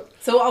came out.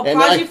 So I'll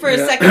pause you for a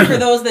second for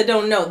those that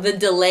don't know. The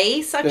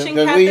delay suction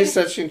catheter? The Deleuze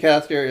suction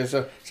catheter is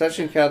a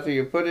suction catheter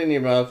you put in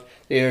your mouth.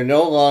 They are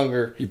no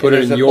longer... You put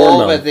it in your mouth. There's a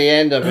bulb at the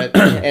end of it,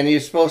 and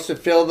you're supposed to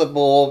fill the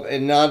bulb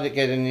and not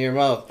get in your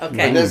mouth.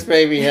 Okay. And this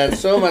baby had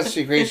so much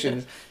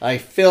secretions, I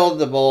filled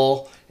the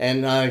bowl,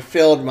 and I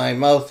filled my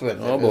mouth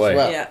with it as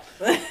well. Yeah.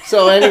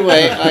 So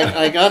anyway,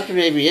 I got the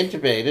baby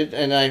intubated,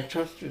 and I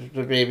took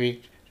the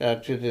baby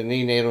to the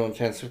neonatal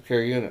intensive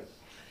care unit.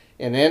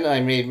 And then I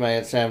made my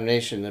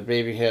examination. The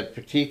baby had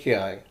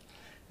petechiae.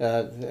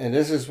 And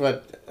this is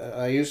what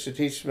I used to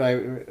teach my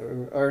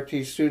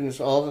RT students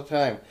all the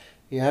time.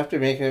 You have to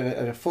make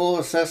a full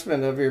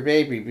assessment of your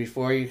baby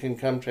before you can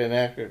come to an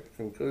accurate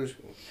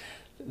conclusion.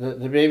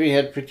 The baby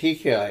had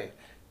petechiae.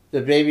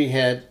 The baby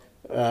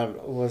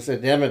was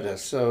edematous,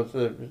 so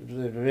the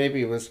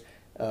baby was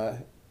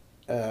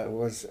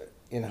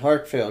in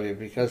heart failure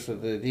because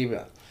of the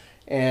edema.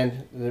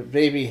 And the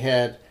baby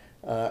had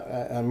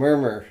a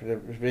murmur. The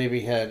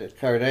baby had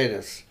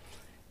carditis.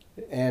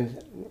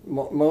 And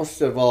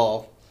most of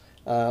all,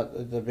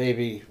 the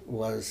baby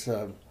was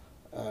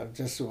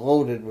just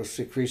loaded with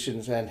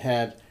secretions and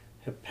had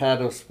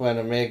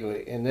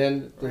hepatosplenomegaly. And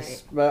then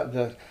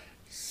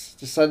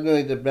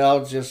suddenly the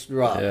bell just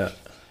dropped. Yeah.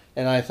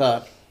 And I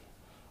thought,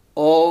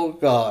 oh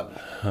God,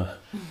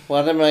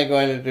 what am I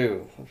going to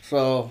do?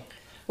 So...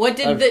 What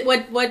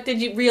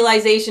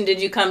realization did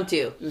you come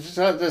to?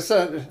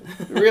 The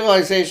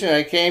realization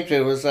I came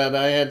to was that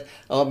I had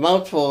a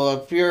mouthful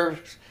of pure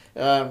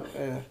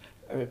Treponema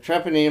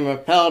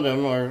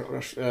pallidum,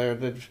 or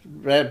the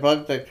red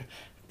bug that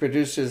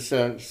produces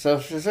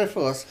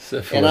syphilis,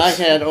 and I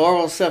had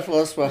oral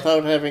syphilis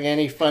without having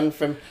any fun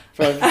from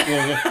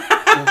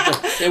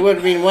it would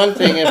have been one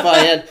thing if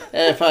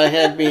I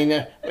had been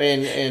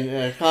in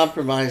a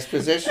compromised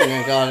position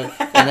and got it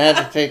and had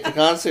to take the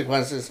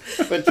consequences,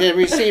 but to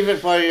receive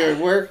it while you're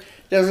at work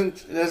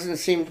doesn't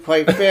seem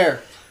quite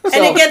fair. So,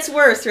 and it gets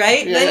worse,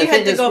 right? Yeah, then you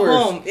had to go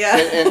home. Yeah.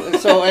 And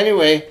so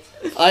anyway,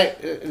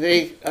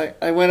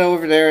 I went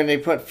over there and they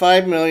put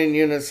 5 million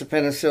units of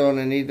penicillin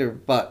in either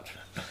butt.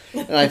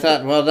 And I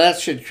thought, well, that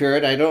should cure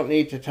it. I don't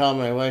need to tell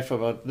my wife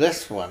about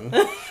this one.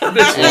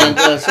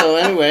 So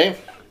anyway,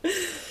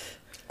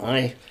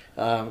 I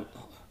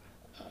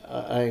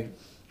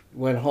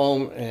went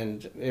home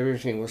and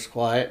everything was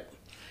quiet.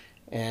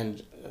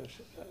 And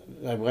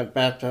I went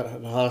back to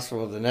the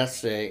hospital the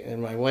next day,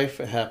 and my wife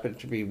happened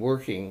to be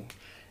working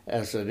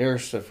as a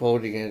nurse,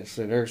 voting as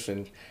a nurse,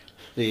 and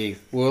the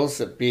Wills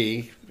that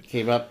Be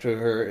came up to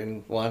her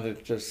and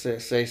wanted to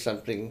say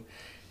something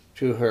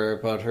to her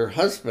about her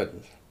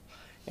husband.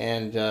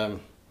 And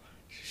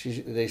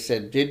they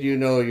said, "Did you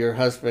know your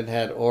husband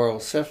had oral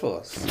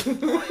syphilis?"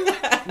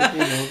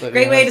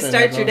 Great way to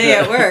start your day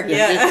at work.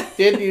 Yeah.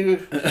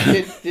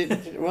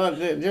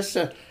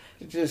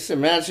 Just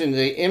imagine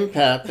the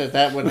impact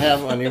that would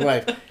have on your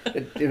wife.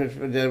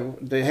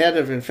 The head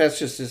of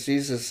infectious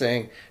diseases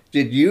saying,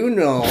 "Did you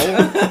know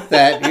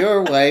that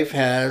your wife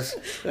has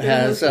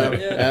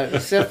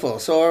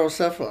syphilis, oral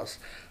syphilis?"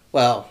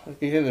 Well,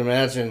 you can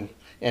imagine.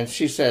 And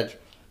she said,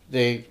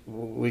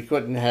 we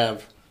couldn't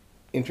have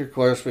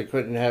intercourse, we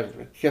couldn't have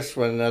kiss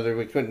one another,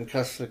 we couldn't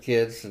cuss the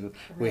kids, and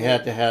we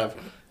have to have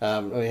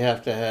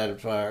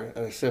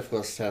our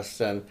syphilis test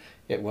done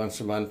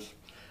once a month.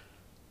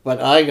 But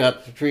I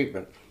got the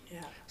treatment.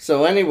 Yeah.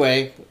 So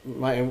anyway,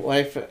 my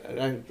wife,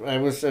 I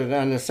was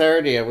on a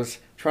Saturday, I was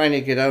trying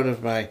to get out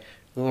of my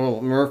little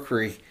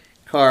Mercury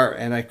car,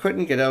 and I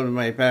couldn't get out of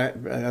my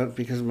back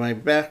because my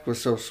back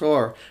was so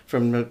sore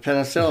from the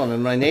penicillin.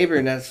 And my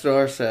neighbor next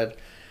door said,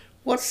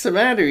 "What's the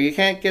matter? You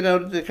can't get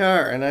out of the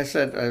car." And I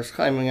said, I was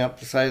climbing up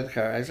the side of the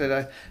car. I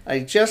said, I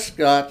just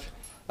got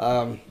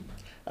 2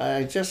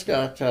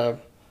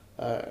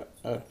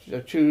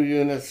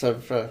 units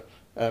of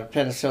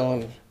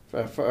penicillin.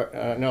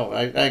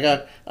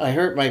 I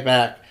hurt my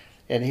back.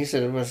 And he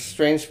said, it was a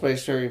strange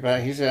place to hurt your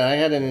back. He said, I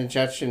had an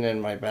injection in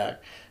my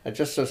back.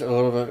 Just a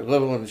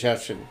little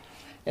injection.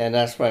 And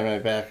that's why my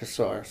back is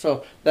sore.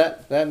 So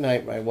that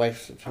night, my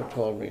wife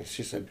told me,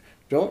 she said,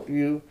 "Don't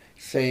you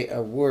say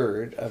a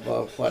word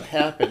about what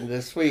happened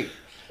this week."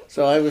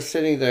 So I was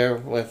sitting there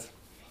with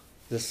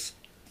this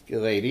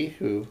lady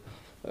who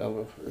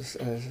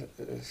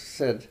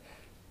said,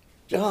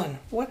 "John,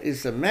 what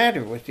is the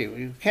matter with you?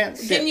 You can't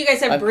sit." Didn't you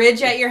guys have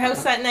bridge at your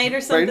house that night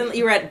or something? Pardon?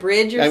 You were at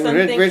bridge or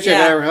something? Bridge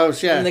at our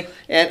house, yeah. And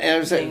And I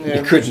was at You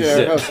bridge couldn't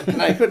at our sit. house,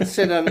 and I couldn't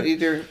sit on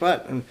either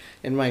butt.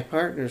 And my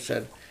partner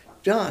said,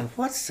 "John,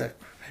 what's the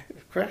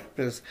crap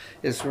is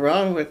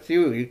wrong with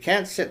you? You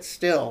can't sit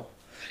still."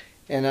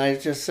 And I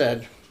just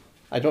said,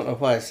 I don't know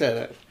why I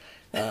said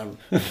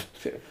it.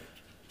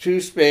 2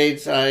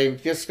 spades. I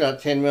just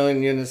got 10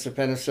 million units of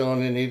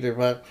penicillin in either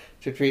butt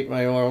to treat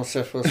my oral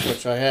syphilis,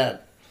 which I had.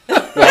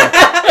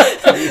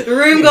 the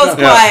room goes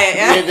quiet,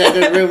 yeah?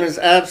 The room is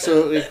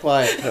absolutely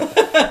quiet.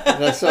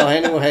 So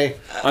anyway,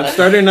 I'm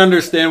starting to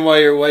understand why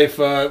your wife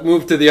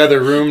moved to the other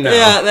room now.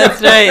 Yeah,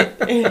 that's right.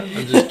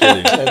 I'm just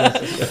kidding.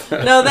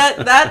 No,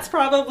 that's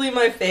probably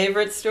my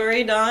favorite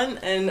story, Don,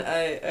 and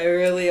I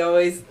really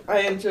I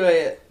enjoy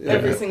it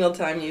every single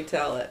time you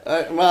tell it.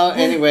 well,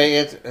 anyway,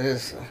 it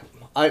has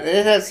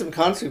some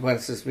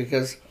consequences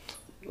because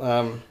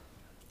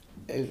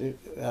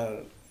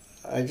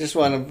I just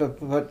want to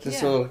put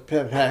this little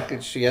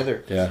package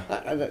together. Yeah.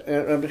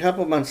 A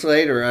couple months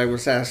later, I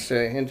was asked to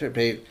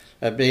intubate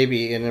a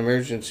baby in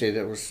emergency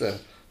that was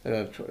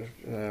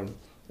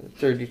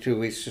 32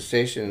 weeks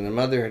gestation, and the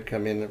mother had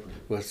come in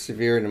with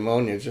severe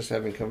pneumonia, just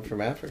having come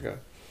from Africa.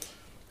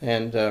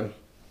 And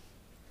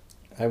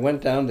I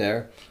went down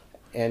there,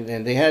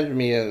 and they handed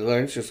me a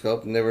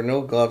laryngoscope, and there were no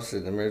gloves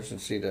in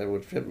emergency that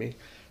would fit me.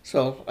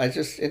 So I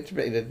just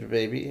intubated the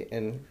baby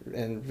and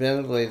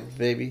ventilated the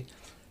baby.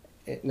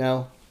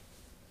 Now,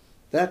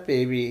 that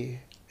baby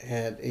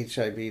had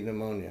HIV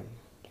pneumonia,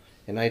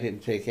 and I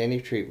didn't take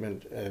any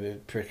treatment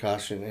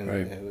precaution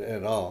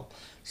at all.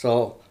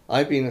 So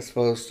I've been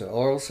exposed to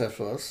oral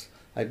syphilis.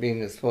 I've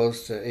been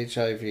exposed to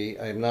HIV.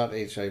 I'm not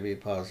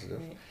HIV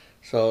positive. Right.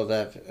 So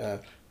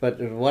that,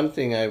 but one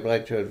thing I'd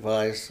like to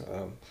advise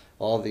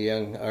all the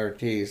young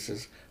RTs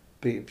is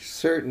be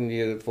certain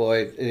you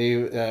avoid,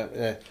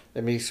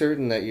 be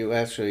certain that you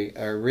actually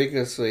are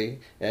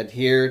rigorously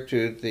adhere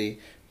to the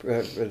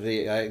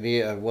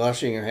idea of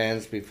washing your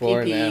hands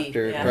before PPE, and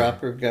after,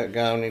 proper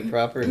gowning,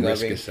 proper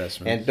gloving,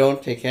 and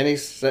don't take any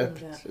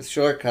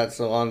shortcuts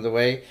along the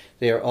way.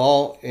 They are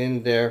all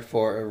in there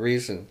for a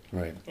reason.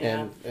 Right.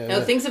 Yeah.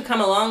 Now things have come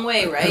a long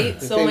way,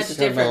 right? So much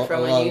different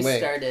from when you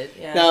started.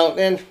 Yeah. Now,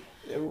 and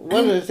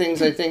one of the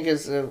things I think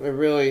is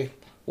really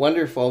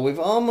wonderful, we've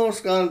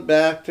almost gone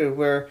back to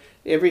where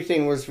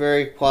everything was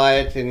very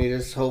quiet and you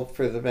just hope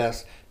for the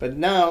best. But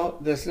now,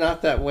 that's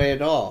not that way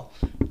at all.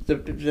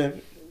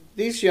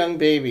 These young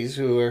babies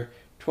who are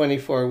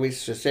 24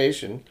 weeks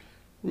gestation,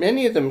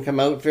 many of them come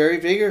out very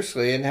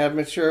vigorously and have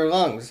mature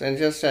lungs and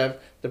just have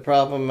the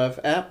problem of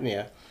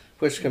apnea,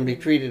 which can be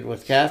treated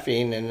with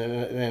caffeine.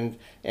 And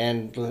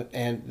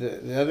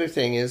the other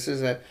thing is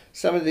that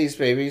some of these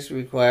babies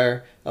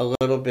require a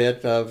little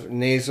bit of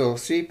nasal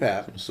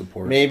CPAP.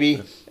 Support.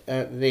 Maybe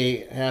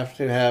they have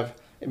to have,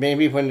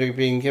 maybe when they're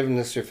being given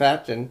the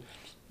surfactant,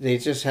 they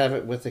just have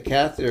it with the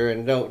catheter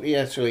and don't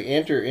actually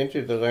enter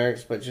into the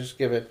larynx, but just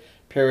give it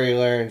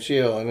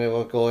perilaryngeal, and it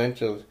will go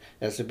into,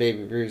 as the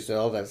baby breathes,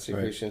 all that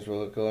secretions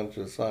will go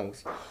into the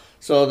lungs.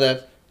 So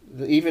that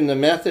even the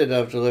method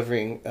of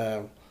delivering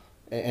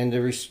and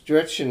the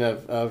restriction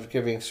of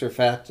giving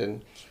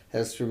surfactant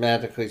has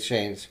dramatically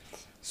changed.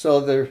 So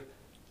the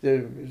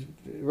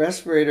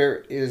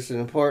respirator is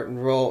an important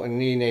role in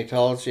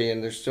neonatology,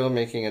 and they're still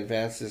making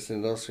advances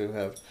in those who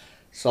have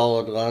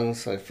solid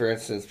lungs, like for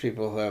instance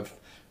people who have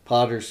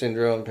Potter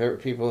syndrome,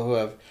 people who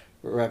have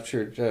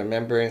ruptured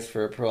membranes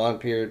for a prolonged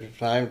period of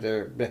time,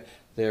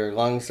 their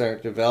lungs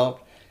aren't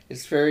developed.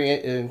 It's very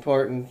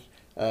important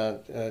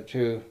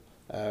to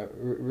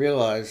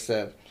realize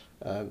that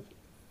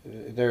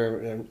there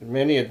are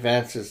many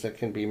advances that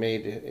can be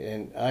made,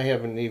 and I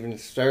haven't even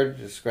started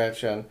to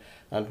scratch on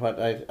what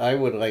I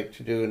would like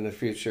to do in the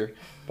future,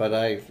 but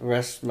I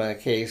rest my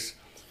case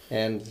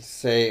and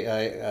say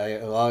I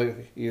allow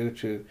you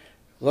to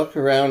look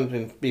around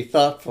and be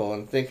thoughtful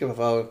and think of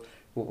how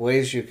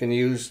ways you can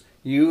use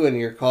you and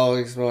your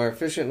colleagues more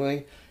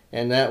efficiently,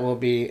 and that will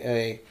be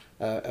a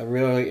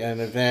really an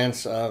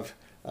advance of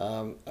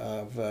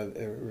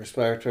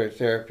respiratory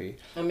therapy.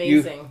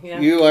 Amazing.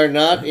 You are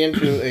not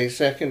into a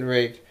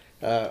second-rate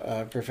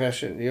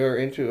profession. You're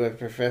into a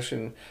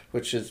profession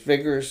which is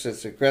vigorous,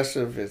 it's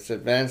aggressive, it's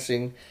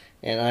advancing,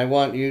 and I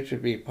want you to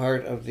be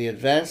part of the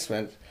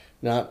advancement,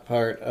 not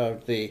part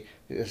of the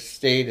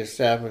state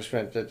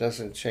establishment that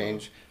doesn't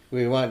change.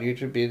 We want you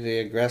to be the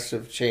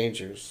aggressive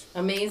changers.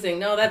 Amazing.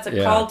 No, that's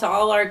a call to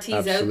all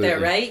RTs out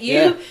there, right?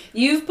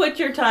 You've put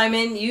your time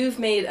in. You've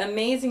made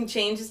amazing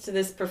changes to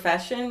this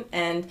profession,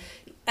 and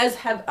as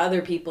have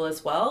other people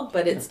as well.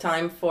 But it's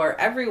time for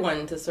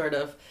everyone to sort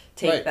of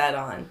take that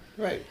on.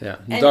 Right. Yeah.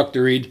 And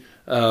Dr. Reid,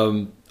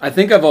 I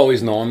think I've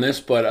always known this,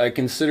 but I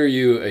consider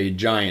you a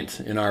giant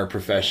in our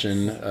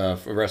profession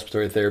for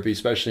respiratory therapy,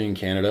 especially in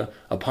Canada.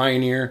 A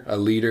pioneer, a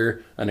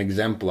leader, an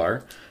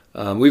exemplar.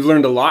 We've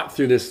learned a lot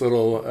through this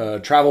little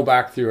travel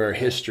back through our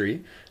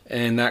history,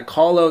 and that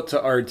call out to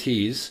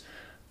RTs.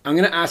 I'm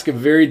going to ask a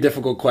very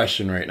difficult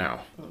question right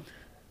now.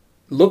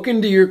 look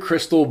into your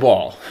crystal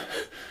ball.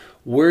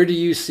 Where do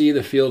you see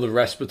the field of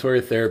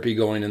respiratory therapy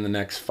going in the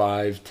next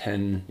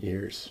 5-10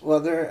 years?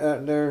 Well,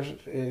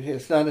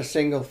 it's not a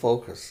single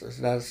focus. It's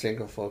not a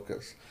single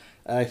focus.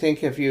 I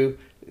think if you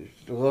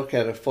look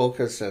at a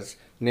focus that's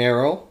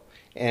narrow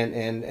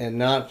and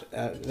not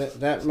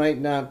that might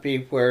not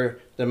be where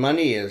the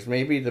money is.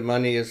 Maybe the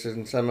money is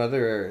in some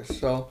other areas.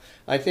 So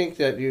I think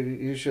that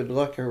you should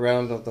look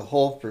around the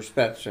whole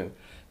perspective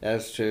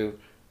as to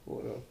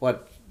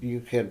what you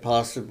can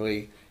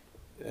possibly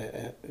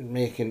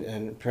make an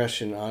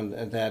impression on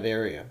that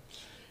area.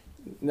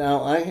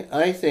 Now,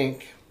 I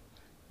think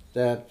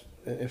that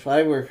if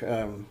I were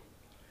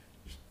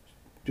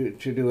to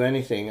do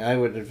anything, I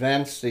would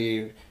advance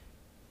the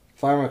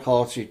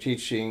pharmacology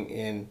teaching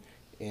in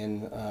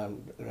the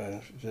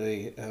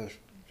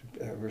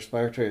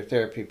respiratory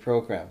therapy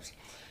programs.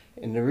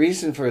 And the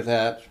reason for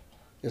that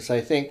is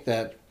I think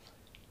that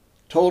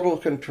total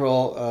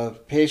control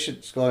of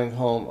patients going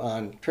home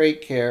on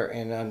trach care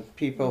and on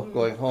people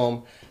going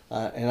home,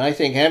 and I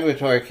think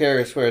ambulatory care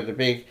is where the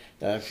big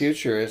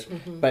future is.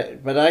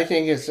 But I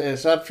think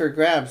it's up for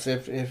grabs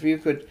if you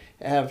could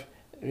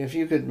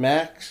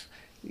max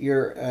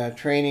your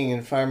training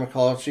in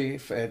pharmacology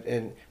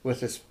and with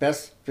the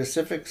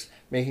specifics,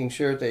 making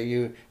sure that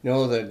you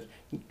know the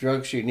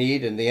drugs you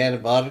need and the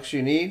antibiotics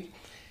you need,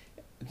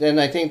 then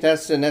I think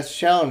that's the next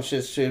challenge,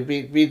 is to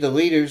be the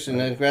leaders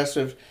and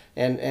aggressive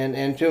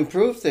and to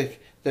improve the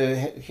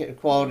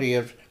quality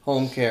of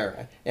home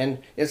care. And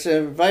it's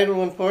a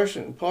vital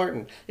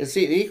important. It's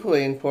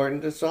equally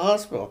important as the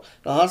hospital.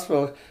 The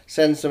hospital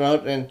sends them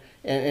out and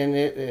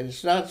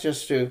it's not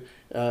just to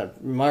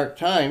mark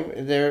time.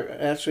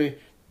 They're actually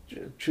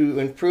to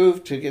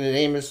improve, the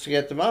aim is to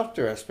get them off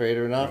the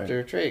respirator and off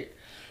their trach.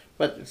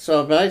 But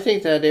I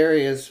think that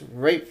area is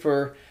ripe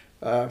for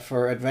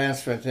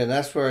advancement, and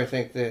that's where I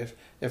think that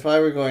if I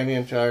were going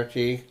into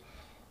RT,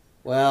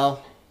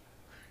 well,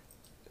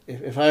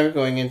 if I were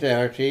going into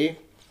RT,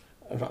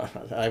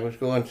 I would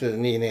go into the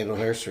neonatal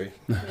nursery.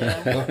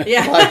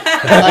 Yeah.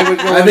 I would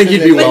go I think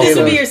you'd be welcome. This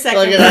will be your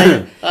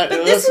second. But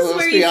this is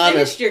where you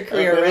finished your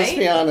career, right? Let's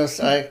be honest.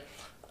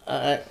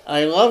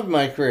 I loved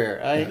my career.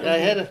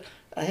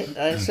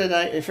 I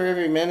said for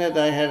every minute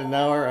I had an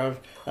hour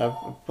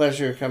of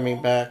pleasure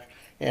coming back,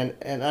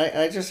 and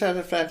I just had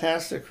a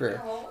fantastic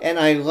career. And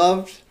I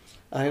loved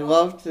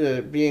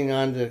being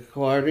on the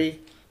Coarty,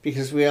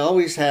 because we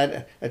always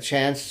had a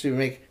chance to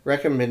make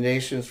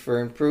recommendations for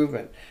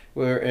improvement,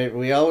 where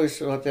we always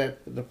looked at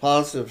the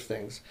positive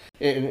things.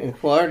 In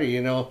Coarty,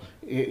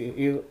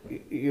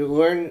 you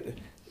learn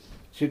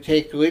to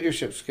take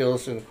leadership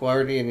skills in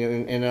Coarty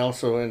and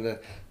also in the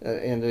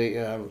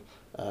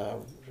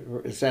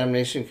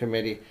examination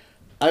committee.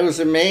 I was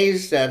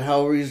amazed at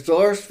how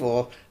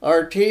resourceful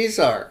RTs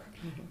are.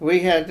 We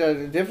had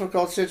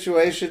difficult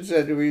situations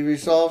and we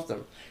resolved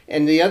them.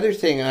 And the other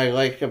thing I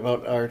like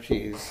about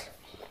RTs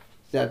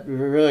that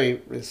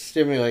really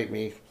stimulate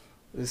me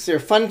is they're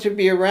fun to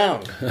be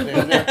around.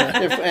 They're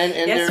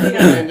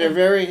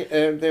very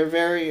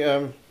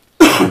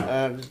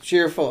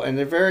cheerful, and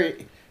they're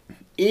very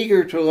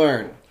eager to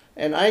learn.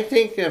 And I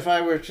think if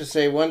I were to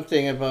say one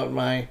thing about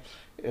my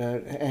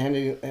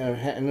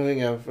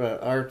handling of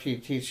RT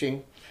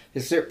teaching,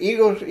 is they're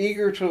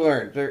eager to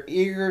learn. They're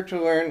eager to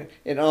learn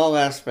in all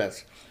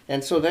aspects.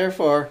 And so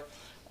therefore,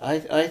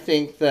 I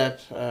think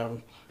that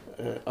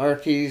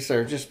RTs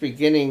are just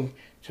beginning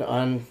to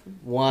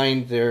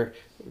unwind their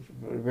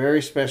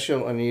very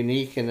special and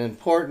unique and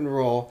important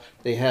role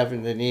they have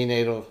in the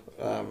neonatal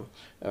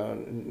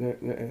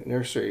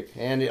nursery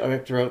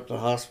and throughout the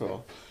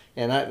hospital.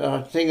 And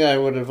the thing I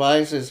would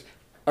advise is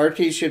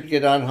RT should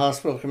get on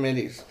hospital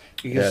committees,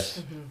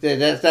 because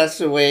that's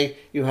the way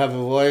you have a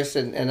voice,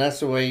 and that's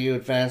the way you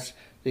advance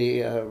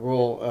the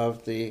role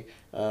of the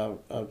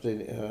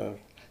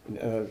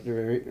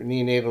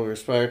neonatal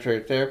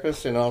respiratory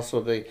therapists, and also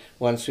the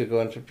ones who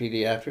go into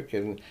pediatric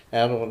and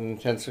adult and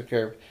intensive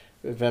care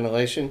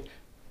ventilation.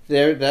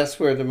 That's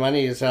where the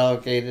money is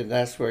allocated.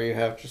 That's where you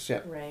have to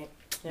sit. Right.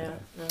 Yeah.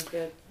 No,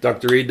 good.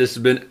 Dr. Reid, this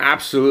has been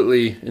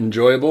absolutely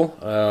enjoyable.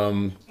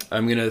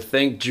 I'm going to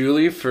thank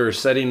Julie for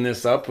setting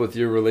this up with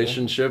your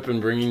relationship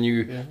and bringing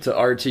you to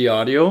RT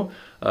Audio.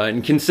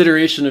 In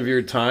consideration of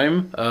your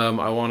time,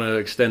 I want to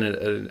extend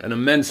an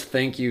immense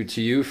thank you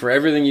to you for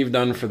everything you've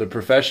done for the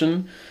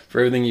profession,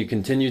 for everything you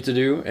continue to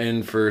do,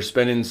 and for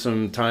spending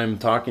some time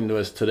talking to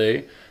us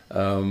today.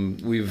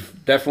 We've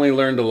definitely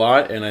learned a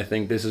lot, and I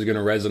think this is going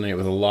to resonate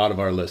with a lot of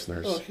our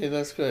listeners. Okay,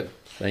 that's good.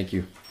 Thank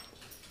you.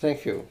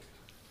 Thank you.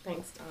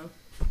 Thanks, Tom.